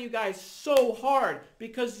rag on you guys so hard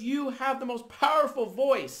because you have the most powerful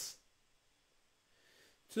voice.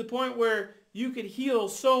 To the point where you could heal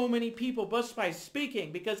so many people just by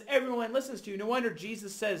speaking because everyone listens to you. No wonder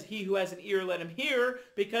Jesus says, he who has an ear, let him hear,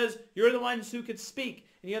 because you're the ones who could speak.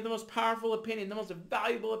 And you have the most powerful opinion, the most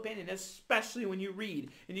valuable opinion, especially when you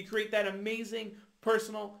read. And you create that amazing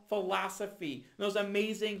personal philosophy, those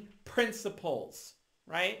amazing principles,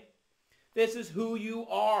 right? This is who you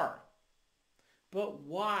are. But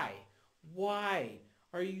why? Why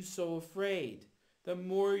are you so afraid? The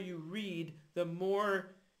more you read, the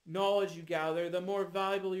more knowledge you gather, the more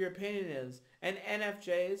valuable your opinion is. And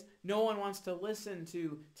NFJs, no one wants to listen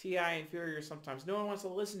to TI inferior sometimes. No one wants to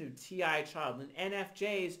listen to TI child. And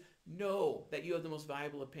NFJs know that you have the most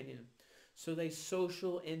valuable opinion. So they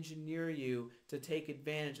social engineer you to take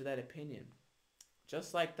advantage of that opinion.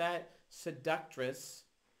 Just like that seductress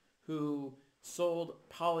who sold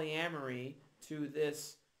polyamory to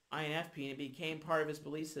this INFP and it became part of his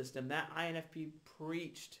belief system. That INFP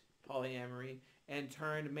preached polyamory and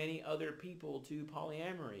turned many other people to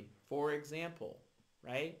polyamory, for example,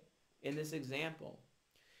 right? In this example.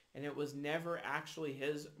 And it was never actually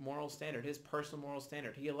his moral standard, his personal moral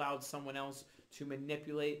standard. He allowed someone else to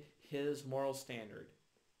manipulate his moral standard.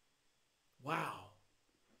 Wow.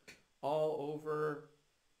 All over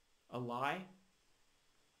a lie?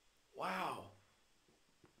 Wow.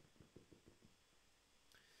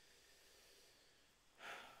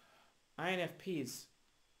 INFPs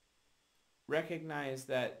recognize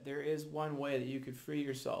that there is one way that you could free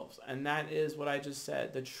yourselves, and that is what I just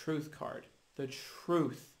said, the truth card. The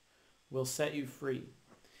truth will set you free.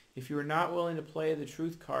 If you are not willing to play the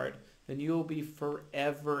truth card, then you will be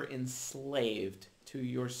forever enslaved to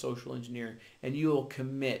your social engineering, and you will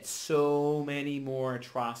commit so many more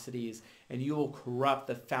atrocities, and you will corrupt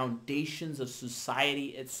the foundations of society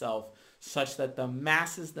itself such that the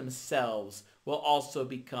masses themselves will also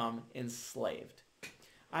become enslaved.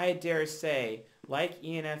 I dare say, like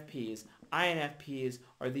ENFPs, INFPs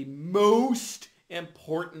are the most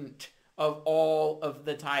important of all of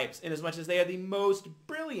the types, in as much as they are the most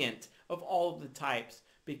brilliant of all of the types,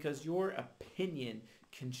 because your opinion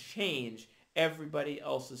can change everybody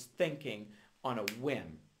else's thinking on a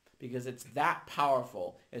whim, because it's that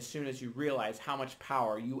powerful as soon as you realize how much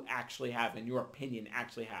power you actually have and your opinion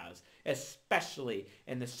actually has, especially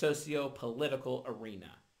in the socio-political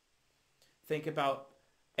arena. Think about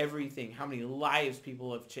everything, how many lives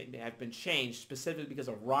people have been changed specifically because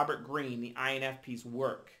of Robert Greene, the INFP's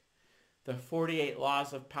work. The 48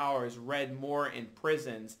 Laws of Power is read more in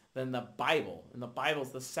prisons than the Bible. And the Bible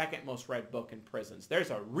is the second most read book in prisons.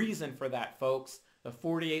 There's a reason for that, folks. The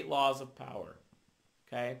 48 Laws of Power.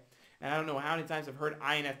 Okay? And I don't know how many times I've heard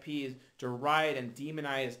INFPs deride and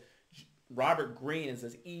demonize Robert Greene as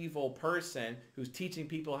this evil person who's teaching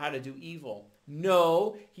people how to do evil.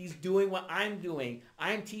 No, he's doing what I'm doing.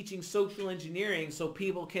 I'm teaching social engineering so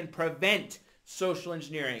people can prevent social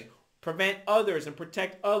engineering, prevent others and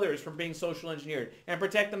protect others from being social engineered, and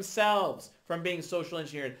protect themselves from being social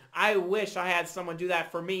engineered. I wish I had someone do that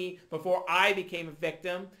for me before I became a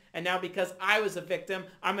victim. And now because I was a victim,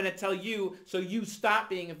 I'm going to tell you so you stop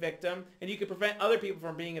being a victim and you can prevent other people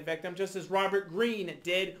from being a victim, just as Robert Greene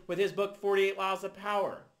did with his book, 48 Laws of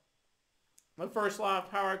Power. The first law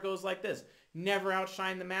of power goes like this: never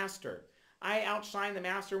outshine the master. I outshined the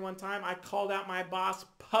master one time. I called out my boss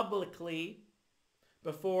publicly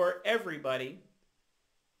before everybody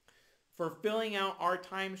for filling out our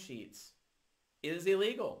timesheets. It is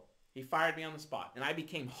illegal. He fired me on the spot, and I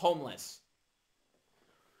became homeless.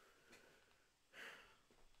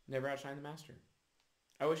 Never outshine the master.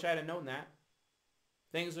 I wish I had known that.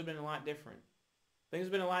 Things would have been a lot different. Things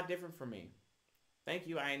have been a lot different for me. Thank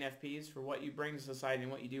you, INFPs, for what you bring to society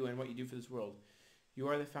and what you do for this world. You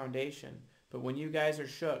are the foundation. But when you guys are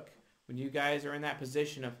shook, when you guys are in that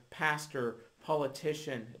position of pastor,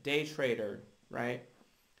 politician, day trader, right?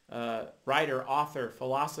 Writer, author,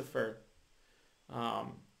 philosopher,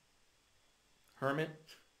 hermit,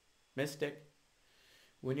 mystic,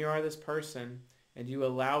 when you are this person and you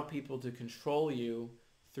allow people to control you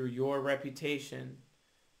through your reputation,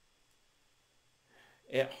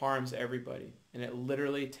 it harms everybody. And it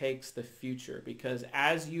literally takes the future, because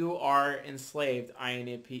as you are enslaved,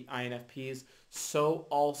 INFPs, so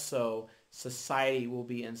also society will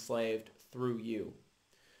be enslaved through you.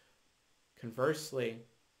 Conversely,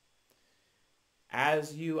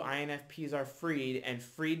 As you INFPs are freed and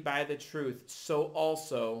freed by the truth, so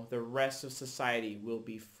also the rest of society will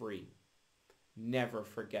be free. Never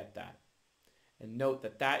forget that. And note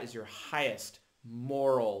that that is your highest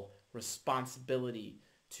moral responsibility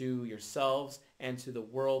to yourselves and to the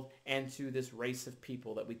world and to this race of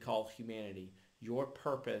people that we call humanity. Your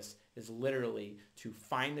purpose is literally to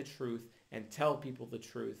find the truth and tell people the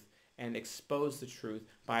truth and expose the truth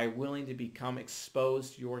by willing to become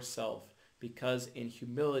exposed yourself, because in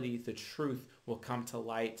humility the truth will come to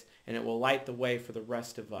light and it will light the way for the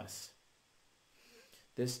rest of us.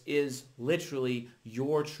 This is literally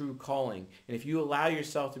your true calling. And if you allow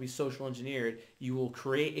yourself to be social engineered, you will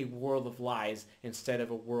create a world of lies instead of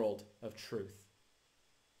a world of truth.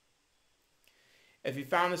 If you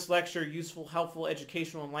found this lecture useful, helpful,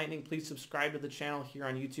 educational, enlightening, please subscribe to the channel here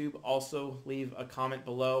on YouTube. Also, leave a comment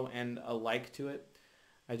below and a like to it.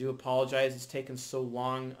 I do apologize it's taken so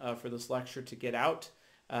long for this lecture to get out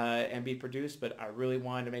and be produced, but I really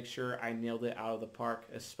wanted to make sure I nailed it out of the park,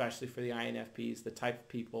 especially for the INFPs, the type of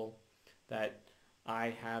people that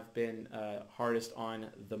I have been hardest on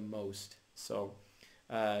the most. So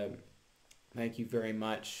thank you very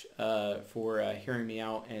much for hearing me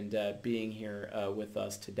out and being here with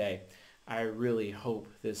us today. I really hope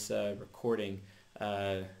this recording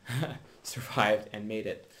survived and made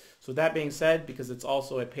it. So with that being said, because it's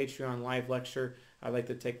also a Patreon live lecture, I'd like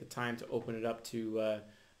to take the time to open it up to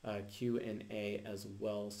Q&A as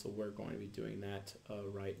well. So we're going to be doing that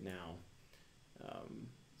right now.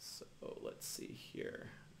 So let's see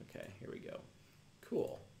here. Okay, here we go.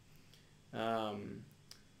 Cool.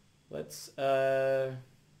 Let's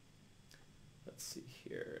see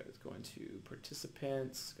here. It's going to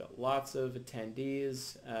participants. Got lots of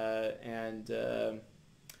attendees and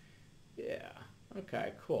yeah.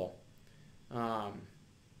 Okay, cool. All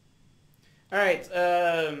right.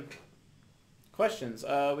 Questions.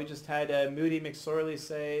 We just had Moody McSorley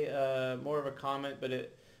say more of a comment,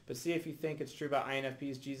 but see if you think it's true about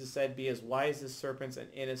INFPs. Jesus said, "Be as wise as serpents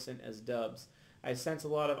and innocent as doves." I sense a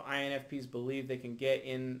lot of INFPs believe they can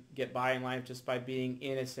get by in life just by being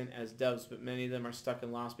innocent as doves, but many of them are stuck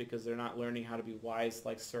and lost because they're not learning how to be wise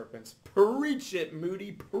like serpents. Preach it,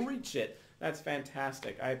 Moody. Preach it. That's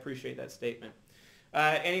fantastic. I appreciate that statement.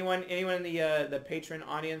 Anyone in the patron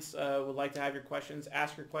audience would like to have your questions?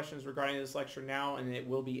 Ask your questions regarding this lecture now, and it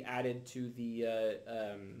will be added to the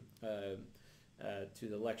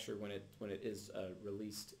lecture when it is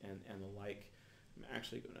released and the like. I'm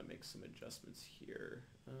actually going to make some adjustments here.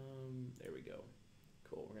 There we go.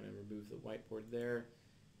 Cool. We're going to remove the whiteboard there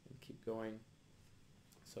and keep going.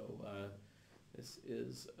 So this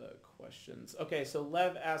is questions. Okay, so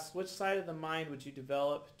Lev asks, which side of the mind would you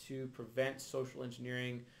develop to prevent social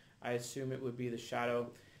engineering? I assume it would be the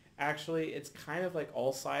shadow. Actually, it's kind of like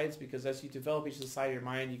all sides, because as you develop each side of your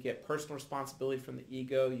mind, you get personal responsibility from the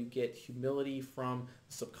ego, you get humility from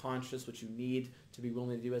the subconscious, which you need to be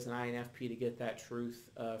willing to do as an INFP to get that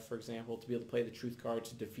truth, for example, to be able to play the truth card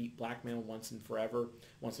to defeat blackmail once and for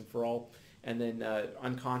all. And then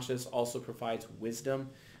unconscious also provides wisdom.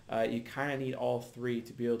 You kind of need all three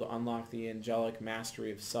to be able to unlock the angelic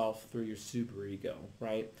mastery of self through your superego,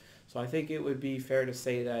 right? So I think it would be fair to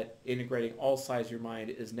say that integrating all sides of your mind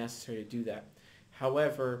is necessary to do that.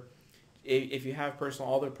 However, if you have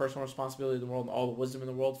all the personal responsibility in the world and all the wisdom in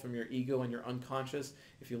the world from your ego and your unconscious,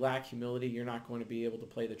 if you lack humility, you're not going to be able to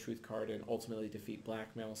play the truth card and ultimately defeat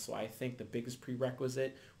blackmail. So I think the biggest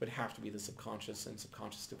prerequisite would have to be the subconscious and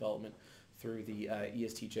subconscious development through the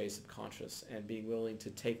ESTJ subconscious, and being willing to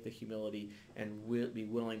take the humility and be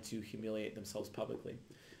willing to humiliate themselves publicly.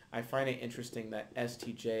 I find it interesting that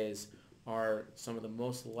STJs are some of the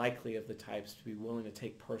most likely of the types to be willing to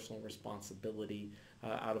take personal responsibility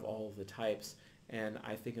out of all of the types. And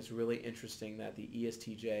I think it's really interesting that the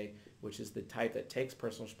ESTJ, which is the type that takes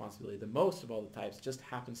personal responsibility the most of all the types, just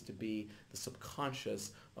happens to be the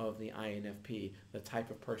subconscious of the INFP, the type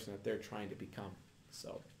of person that they're trying to become.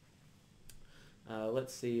 So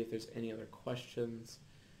let's see if there's any other questions.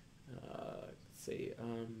 Let's see.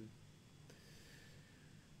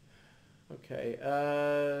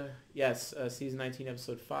 Okay. Yes. Season 19,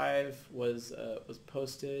 episode 5 was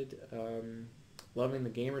posted. Loving the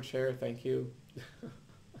gamer chair. Thank you.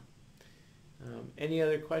 Any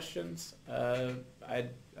other questions? I'd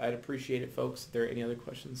appreciate it, folks. If there are any other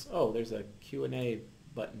questions. Oh, there's a Q&A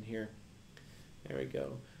button here. There we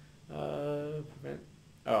go.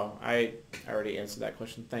 Oh, I already answered that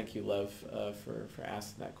question. Thank you, Lev, for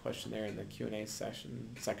asking that question there in the Q&A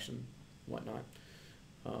section, whatnot.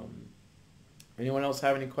 Anyone else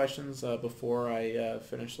have any questions before I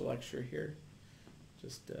finish the lecture here?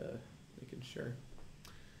 Just making sure.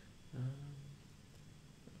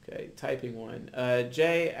 Okay, typing one.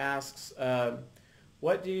 Jay asks,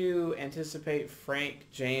 what do you anticipate Frank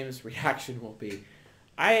James' reaction will be?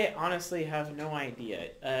 I honestly have no idea.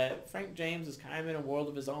 Frank James is kind of in a world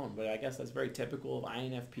of his own, but I guess that's very typical of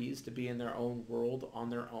INFPs to be in their own world on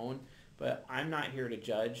their own. But I'm not here to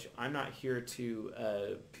judge. I'm not here to,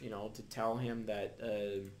 to tell him that,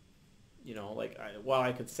 while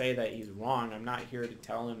I could say that he's wrong, I'm not here to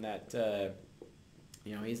tell him that,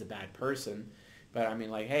 he's a bad person. But I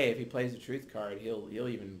mean, like, hey, if he plays the truth card, he'll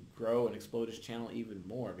even grow and explode his channel even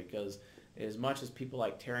more, because as much as people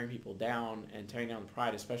like tearing people down and tearing down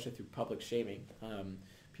pride, especially through public shaming,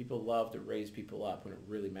 people love to raise people up when it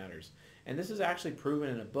really matters. And this is actually proven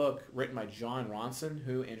in a book written by John Ronson,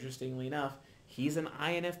 who, interestingly enough, he's an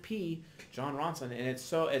INFP, John Ronson, and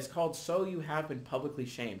it's called "So You Have Been Publicly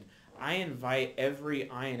Shamed." I invite every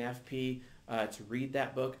INFP to read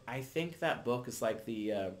that book. I think that book is like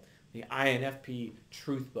the INFP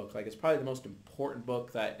truth book. Like, it's probably the most important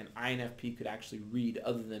book that an INFP could actually read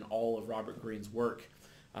other than all of Robert Greene's work.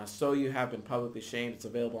 So You Have Been Publicly Shamed. It's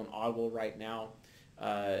available on Audible right now.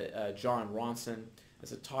 John Ronson,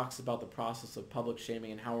 as it talks about the process of public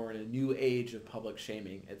shaming and how we're in a new age of public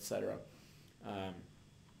shaming, etc. And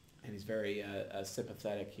he's very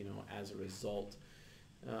sympathetic, as a result.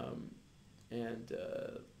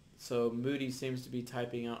 So Moody seems to be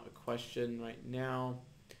typing out a question right now.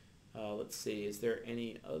 Let's see, is there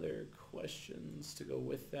any other questions to go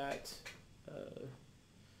with that?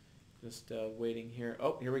 Just waiting here.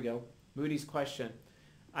 Oh, here we go. Moody's question.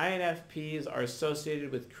 INFPs are associated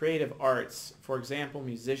with creative arts, for example,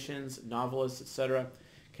 musicians, novelists, etc.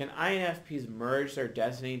 Can INFPs merge their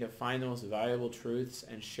destiny to find the most valuable truths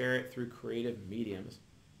and share it through creative mediums?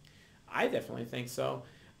 I definitely think so.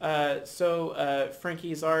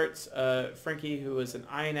 Frankie's Arts, Frankie, who is an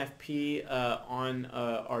INFP on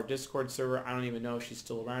our Discord server. I don't even know if she's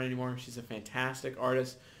still around anymore. She's a fantastic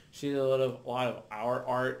artist. She did a lot of our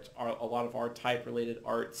art, a lot of our type-related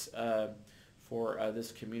arts for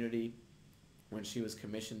this community when she was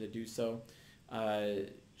commissioned to do so.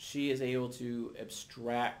 She is able to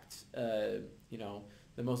abstract,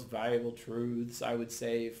 the most valuable truths, I would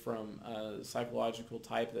say, from psychological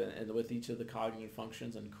type and with each of the cognitive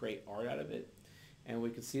functions, and create art out of it. And we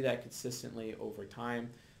could see that consistently over time.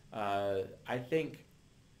 I think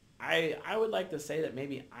I would like to say that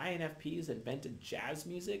maybe INFPs invented jazz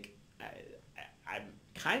music. I'm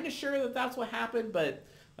kind of sure that that's what happened, but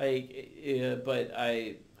I'm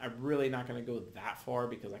really not going to go that far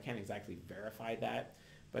because I can't exactly verify that.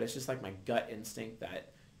 But it's just like my gut instinct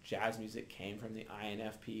that jazz music came from the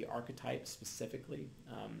INFP archetype specifically.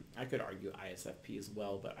 I could argue ISFP as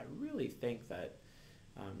well, but I really think that,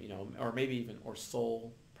 or maybe even, or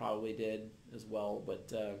soul probably did as well,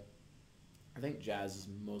 but I think jazz is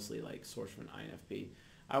mostly like sourced from an INFP.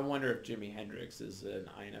 I wonder if Jimi Hendrix is an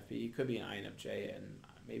INFP. He could be an INFJ, and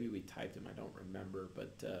maybe we typed him, I don't remember,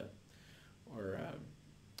 but, or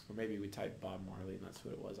maybe we typed Bob Marley and that's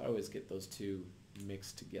what it was. I always get those two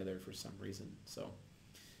mixed together for some reason, so.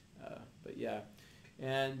 But yeah,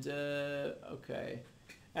 and okay.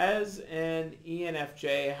 As an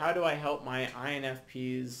ENFJ, how do I help my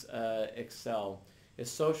INFPs excel?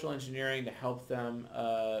 Is social engineering to help them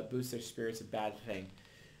boost their spirits a bad thing?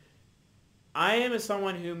 I am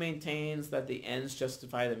someone who maintains that the ends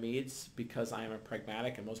justify the means, because I am a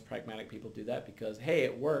pragmatic, and most pragmatic people do that because, hey,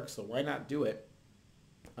 it works, so why not do it?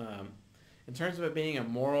 In terms of it being a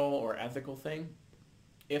moral or ethical thing,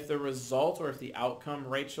 if the result or if the outcome,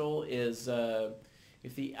 Rachel, is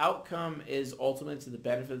if the outcome is ultimate to the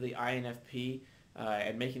benefit of the INFP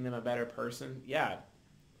and making them a better person, yeah,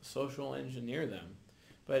 social engineer them.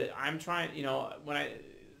 But I'm trying,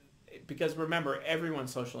 because remember, everyone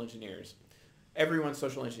social engineers. Everyone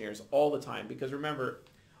social engineers all the time, because remember,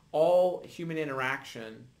 all human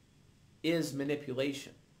interaction is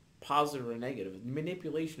manipulation, positive or negative.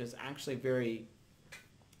 Manipulation is actually very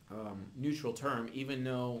neutral term, even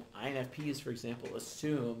though INFPs, for example,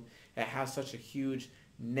 assume it has such a huge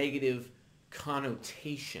negative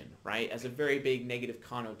connotation, right? As a very big negative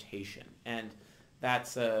connotation, and that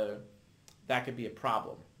could be a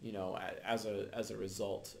problem, as a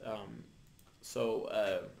result.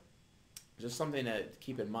 Just something to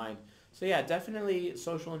keep in mind. So yeah, definitely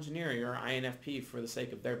social engineer your INFP for the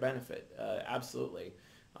sake of their benefit. Absolutely.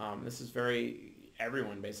 This is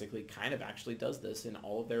everyone basically kind of actually does this in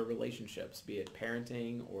all of their relationships, be it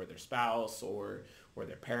parenting or their spouse or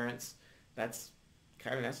their parents. That's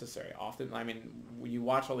kind of necessary. Often, I mean, when you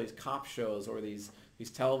watch all these cop shows or these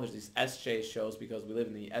television, these SJ shows, because we live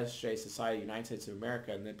in the SJ society, United States of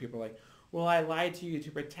America, and then people are like, well, I lied to you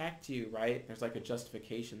to protect you, right? There's like a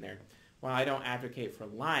justification there. while I don't advocate for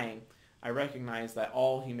lying, I recognize that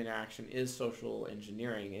all human interaction is social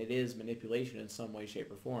engineering. It is manipulation in some way,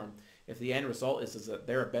 shape, or form. If the end result is that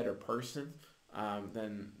they're a better person,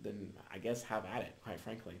 then I guess have at it, quite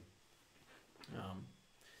frankly.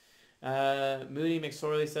 Moody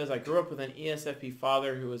McSorley says, I grew up with an ESFP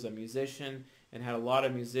father who was a musician and had a lot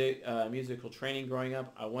of musical training growing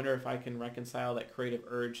up. I wonder if I can reconcile that creative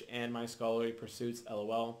urge and my scholarly pursuits,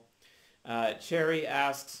 LOL. Cherry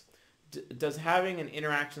asks, does having an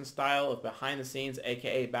interaction style of behind the scenes,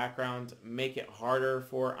 aka background, make it harder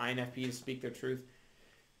for INFP to speak their truth?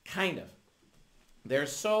 Kind of. They're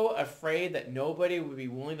so afraid that nobody would be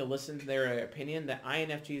willing to listen to their opinion that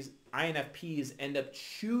INFPs end up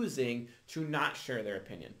choosing to not share their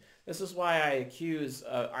opinion. This is why I accuse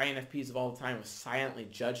INFPs of all the time of silently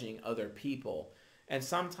judging other people. And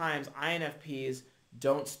sometimes INFPs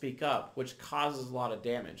don't speak up, which causes a lot of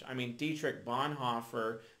damage. I mean, Dietrich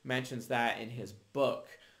Bonhoeffer mentions that in his book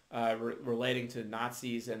relating to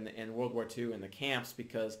Nazis and World War II and the camps,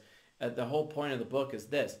 because the whole point of the book is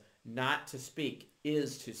this: not to speak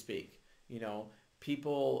is to speak.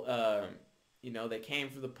 People, they came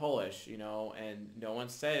for the Polish, and no one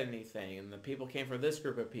said anything. And the people came for this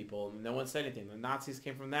group of people, and no one said anything. The Nazis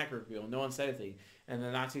came from that group of people, no one said anything. And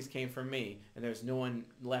the Nazis came from me, and there's no one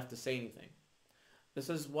left to say anything. This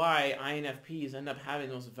is why INFPs end up having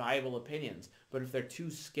those valuable opinions. But if they're too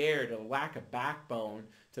scared or lack a backbone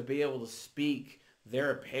to be able to speak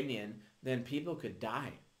their opinion, then people could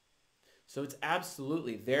die. So it's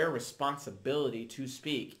absolutely their responsibility to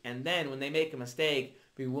speak. And then when they make a mistake,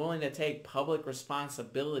 be willing to take public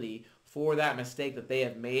responsibility for that mistake that they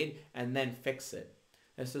have made and then fix it.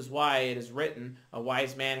 This is why it is written, a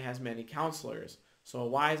wise man has many counselors. So a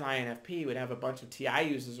wise INFP would have a bunch of TI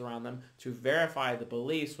users around them to verify the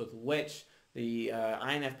beliefs with which the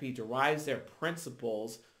INFP derives their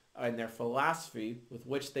principles and their philosophy with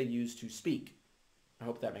which they use to speak. I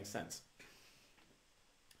hope that makes sense.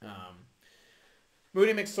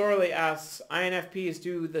 Moody McSorley asks, INFPs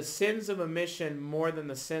do the sins of omission more than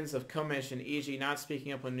the sins of commission, e.g. not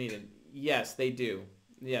speaking up when needed. Yes, they do.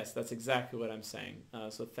 Yes, that's exactly what I'm saying.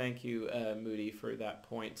 So thank you, Moody, for that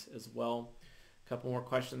point as well. A couple more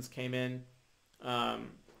questions came in.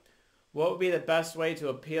 What would be the best way to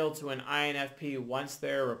appeal to an INFP once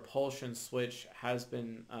their repulsion switch has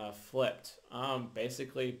been flipped?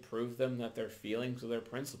 Basically, prove them that their feelings or their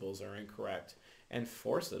principles are incorrect and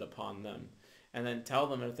force it upon them. And then tell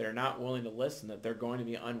them if they're not willing to listen that they're going to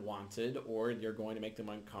be unwanted, or you're going to make them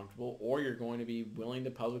uncomfortable, or you're going to be willing to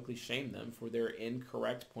publicly shame them for their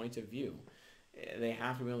incorrect point of view. They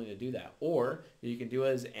have to be willing to do that. Or you can do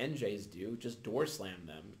as NJs do, just door slam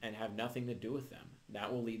them and have nothing to do with them.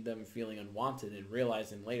 That will lead them feeling unwanted and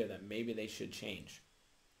realizing later that maybe they should change.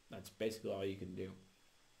 That's basically all you can do.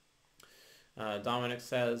 Dominic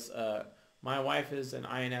says, my wife is an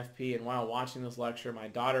INFP, and while watching this lecture, my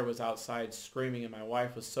daughter was outside screaming, and my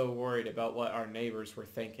wife was so worried about what our neighbors were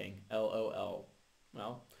thinking. LOL.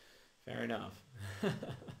 Well, fair enough. A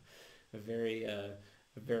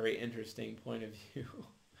very interesting point of view.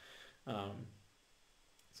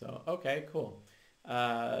 So, okay, cool.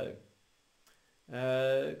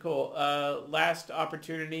 Cool. Last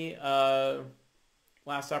opportunity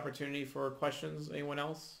for questions. Anyone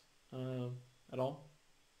else at all?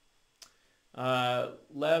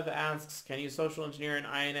 Lev asks, can you social engineer an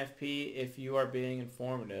INFP if you are being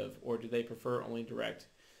informative, or do they prefer only direct?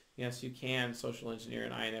 Yes, you can social engineer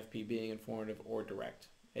an INFP being informative or direct.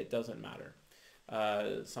 It doesn't matter.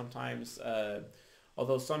 Although sometimes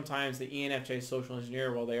the ENFJ social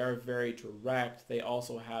engineer, while they are very direct, they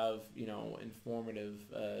also have, informative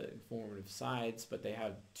sides, but they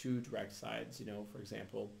have two direct sides, for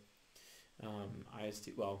example, IST,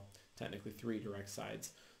 well, technically three direct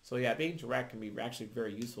sides. So yeah, being direct can be actually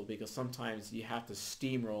very useful because sometimes you have to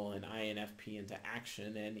steamroll an INFP into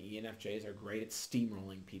action, and ENFJs are great at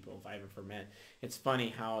steamrolling people, if I've ever met. It's funny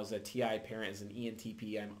how as a TI parent, as an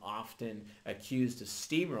ENTP, I'm often accused of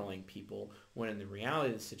steamrolling people, when in the reality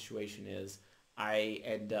of the situation is I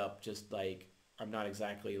end up just like, I'm not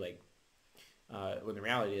exactly like, when the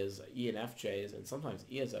reality is ENFJs and sometimes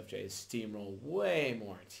ESFJs steamroll way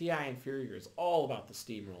more. TI inferior is all about the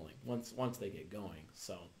steamrolling once they get going.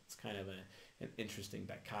 So it's kind of an interesting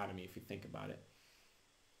dichotomy if you think about it.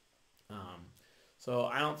 So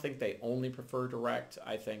I don't think they only prefer direct.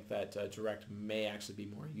 I think that direct may actually be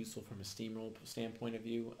more useful from a steamroll standpoint,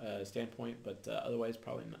 but otherwise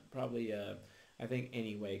probably I think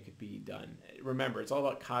any way could be done. Remember, it's all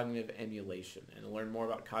about cognitive emulation. And to learn more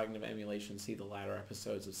about cognitive emulation, see the latter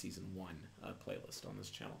episodes of Season 1 playlist on this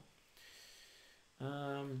channel.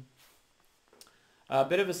 A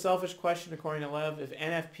bit of a selfish question according to Lev. If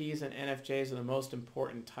NFPs and NFJs are the most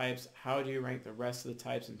important types, how do you rank the rest of the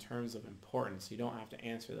types in terms of importance? You don't have to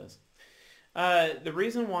answer this. The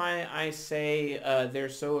reason why I say they're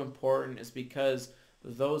so important is because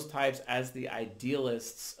those types, as the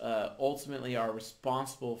idealists, ultimately are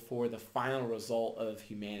responsible for the final result of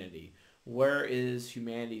humanity. Where is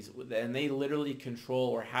humanity's, and they literally control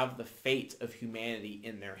or have the fate of humanity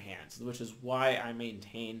in their hands, which is why I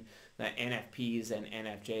maintain that NFPs and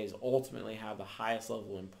NFJs ultimately have the highest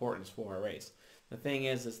level of importance for our race. The thing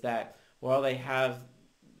is that while they have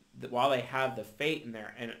the fate in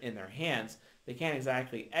their hands, they can't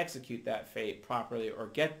exactly execute that fate properly or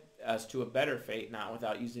get us to a better fate, not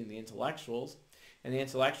without using the intellectuals. And the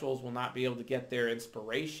intellectuals will not be able to get their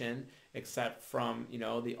inspiration except from,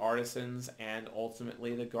 the artisans and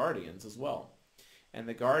ultimately the guardians as well. And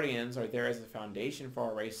the guardians are there as a foundation for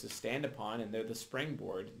our race to stand upon, and they're the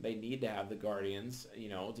springboard. They need to have the guardians,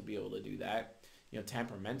 to be able to do that.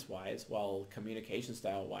 Temperament-wise, while communication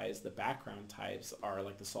style-wise, the background types are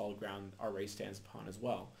like the solid ground our race stands upon as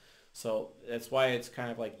well. So that's why it's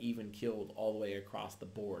kind of like even keeled all the way across the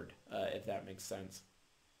board, if that makes sense.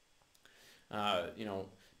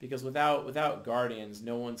 Because without guardians,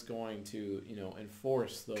 no one's going to,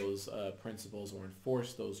 enforce those principles or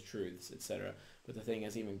enforce those truths, etc. But the thing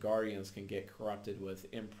is, even guardians can get corrupted with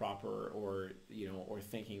improper or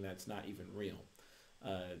thinking that's not even real.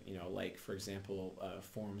 Like, for example,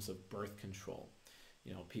 forms of birth control.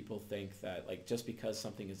 People think that, like, just because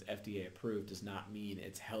something is FDA approved does not mean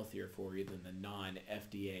it's healthier for you than the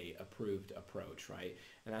non-FDA approved approach, right?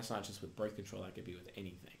 And that's not just with birth control, that could be with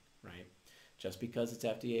anything, right? Just because it's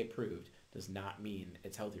FDA approved does not mean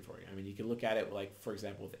it's healthy for you. I mean, you can look at it like, for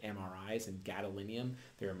example, with MRIs and gadolinium.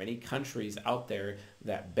 There are many countries out there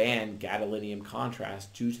that ban gadolinium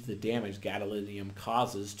contrast due to the damage gadolinium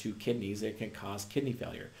causes to kidneys. It can cause kidney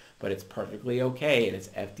failure. But it's perfectly okay, and it's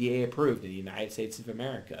FDA approved in the United States of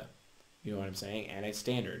America. You know what I'm saying? And it's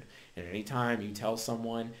standard. And anytime you tell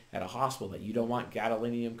someone at a hospital that you don't want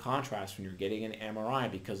gadolinium contrast when you're getting an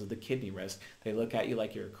MRI because of the kidney risk, they look at you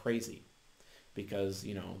like you're crazy. Because,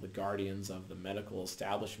 the guardians of the medical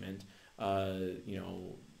establishment,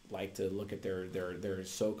 like to look at their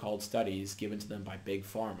so-called studies given to them by Big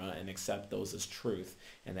Pharma and accept those as truth,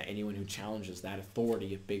 and that anyone who challenges that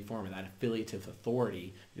authority of Big Pharma, that affiliative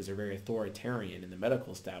authority, because they're very authoritarian in the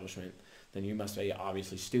medical establishment, then you must be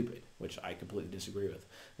obviously stupid, which I completely disagree with.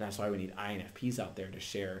 And that's why we need INFPs out there to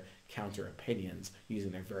share counter opinions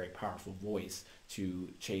using their very powerful voice to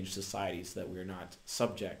change society so that we're not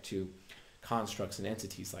subject to constructs and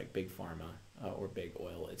entities like Big Pharma or Big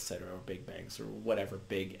Oil, etc., or Big Banks, or whatever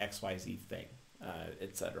big XYZ thing,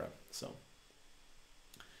 etc. So,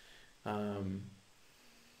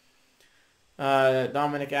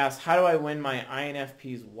 Dominic asks, how do I win my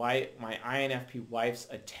INFP wife's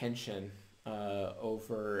attention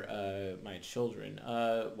over my children?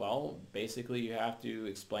 Well, basically, you have to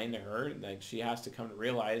explain to her that she has to come to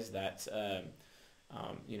realize that,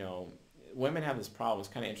 women have this problem. It's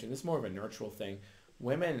kind of interesting. This is more of a nurtural thing.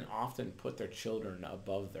 Women often put their children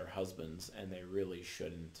above their husbands, and they really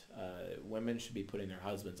shouldn't. Women should be putting their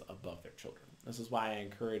husbands above their children. This is why I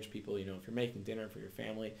encourage people, if you're making dinner for your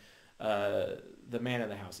family, the man of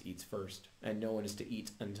the house eats first, and no one is to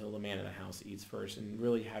eat until the man of the house eats first, and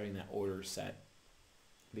really having that order set.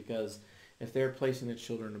 Because if they're placing the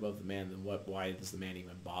children above the man, then why does the man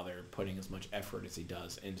even bother putting as much effort as he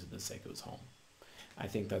does into the sake of his home? I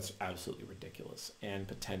think that's absolutely ridiculous, and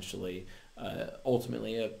potentially,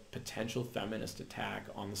 ultimately, a potential feminist attack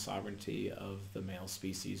on the sovereignty of the male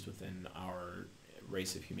species within our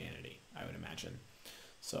race of humanity, I would imagine.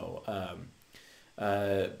 So,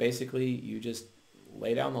 basically, you just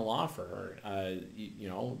lay down the law for her.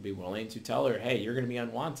 Be willing to tell her, hey, you're going to be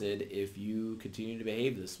unwanted if you continue to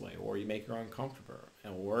behave this way, or you make her uncomfortable,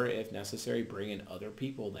 or if necessary, bring in other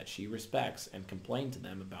people that she respects and complain to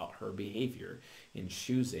them about her behavior in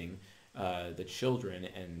choosing the children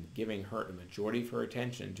and giving her the majority of her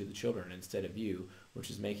attention to the children instead of you, which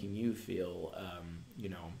is making you feel,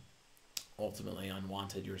 ultimately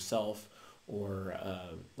unwanted yourself, or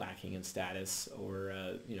lacking in status, or,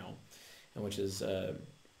 and which is,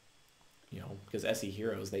 because SE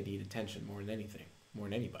heroes, they need attention more than anything, more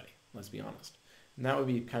than anybody, let's be honest. And that would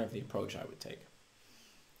be kind of the approach I would take.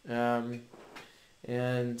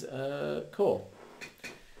 Cool.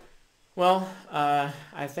 Well,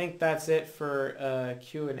 I think that's it for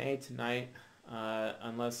Q&A tonight,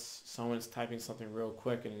 unless someone's typing something real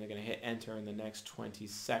quick and they're going to hit enter in the next 20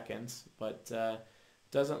 seconds, but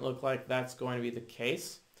doesn't look like that's going to be the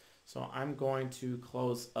case. So I'm going to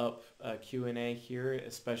close up Q&A here,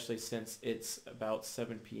 especially since it's about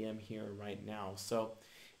 7 p.m. here right now. So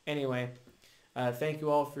anyway, thank you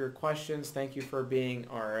all for your questions. Thank you for being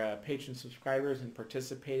our patron subscribers and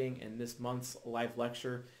participating in this month's live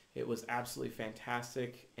lecture. It was absolutely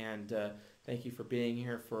fantastic, and thank you for being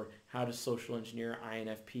here for how to social engineer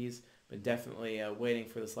INFPs. Been definitely waiting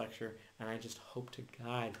for this lecture, and I just hope to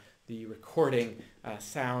God the recording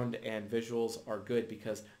sound and visuals are good,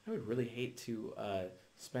 because I would really hate to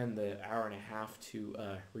spend the hour and a half to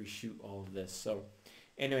reshoot all of this. So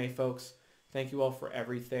anyway, folks, thank you all for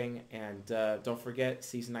everything, and don't forget,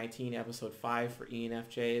 Season 19, Episode 5 for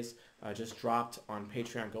ENFJs just dropped on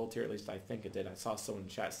Patreon Gold tier. At least I think it did. I saw someone in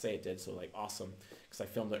chat say it did, so like awesome, because I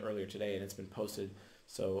filmed it earlier today and it's been posted.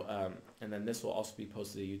 So, and then this will also be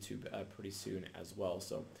posted to YouTube pretty soon as well.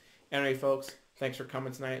 So anyway, folks, thanks for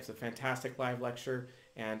coming tonight. It's a fantastic live lecture,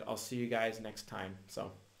 and I'll see you guys next time.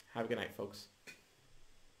 So have a good night, folks.